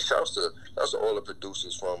 So yeah, shouts to all the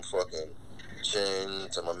producers from fucking Chin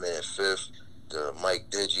to my man Fifth, to Mike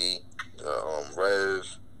Digi,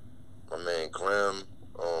 Rev, my man Grim,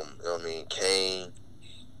 you know what I mean, Kane.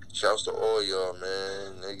 Shouts to all y'all,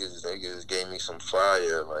 man. Niggas gave me some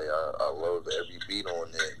fire. Like, I love every beat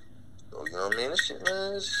on there. So, you know what I mean? This shit,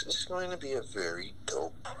 man, it's going to be a very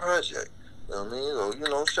dope project. You know what I mean? So, you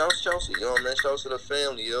know, shouts to y'all, man. Shouts to the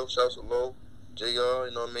family, yo. Shouts to Lo, JR,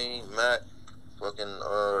 you know what I mean? Matt, fucking,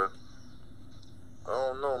 I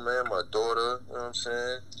don't know, man. My daughter, you know what I'm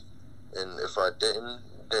saying? And if I didn't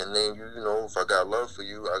name you, you know, if I got love for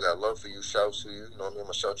you, I got love for you. Shouts to you, you know what I mean? I'm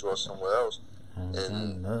going to shout you out somewhere else.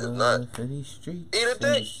 And if not, eat a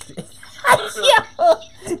dick.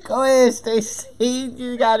 Go ahead, Stacey.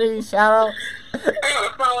 You got any shout outs? I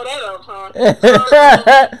gotta follow that up,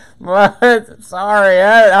 huh? Sorry,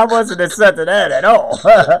 I wasn't accepting that at all.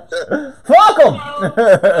 Fuck them.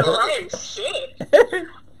 Right, shit.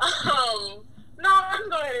 No, I can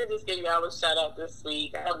go ahead and just give y'all a shout out this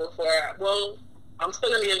week. I'm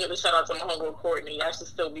still gonna give a shout out to my homegirl Courtney. I should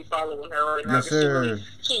still be following her right now. Yes, sir.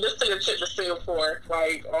 She just took a trip to Singapore,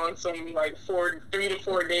 like on some like 3 to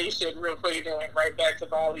 4 day shit real quick, and went right back to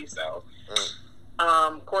Bali. So,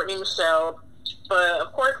 Courtney, Michelle, but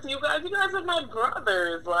of course you guys are my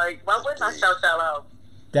brothers. Like, why wouldn't I shout y'all out?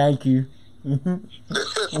 Thank you.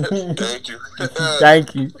 Thank you.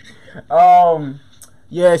 Thank you.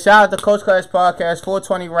 Yeah, shout out to Coach Clash Podcast,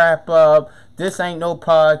 420 wrap up. This ain't no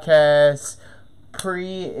podcast.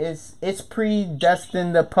 It's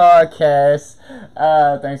predestined the podcast.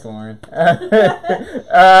 Thanks, Lauren.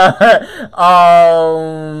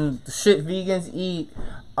 Shit vegans eat.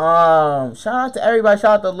 Shout out to everybody.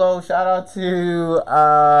 Shout out to Lo. Shout out to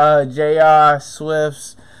JR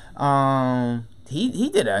Swifts. He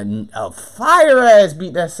did a fire ass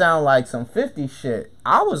beat that sound like some 50 shit.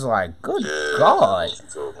 I was like, good God.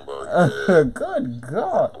 Good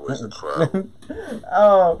God.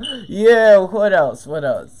 Oh, yeah, what else?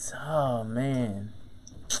 Oh, man.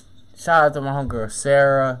 Shout out to my homegirl,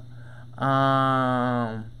 Sarah.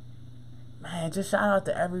 Man, just shout out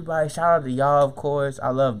to everybody. Shout out to y'all, of course. I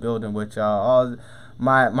love building with y'all. All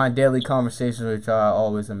my daily conversations with y'all are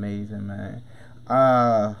always amazing, man.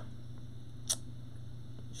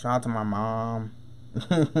 Shout out to my mom,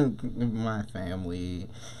 my family.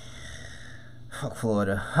 Fuck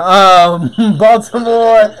Florida.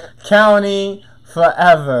 Baltimore County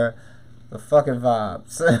forever. The fucking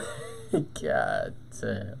vibes. God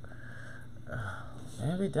damn.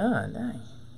 Man, we done. Dang.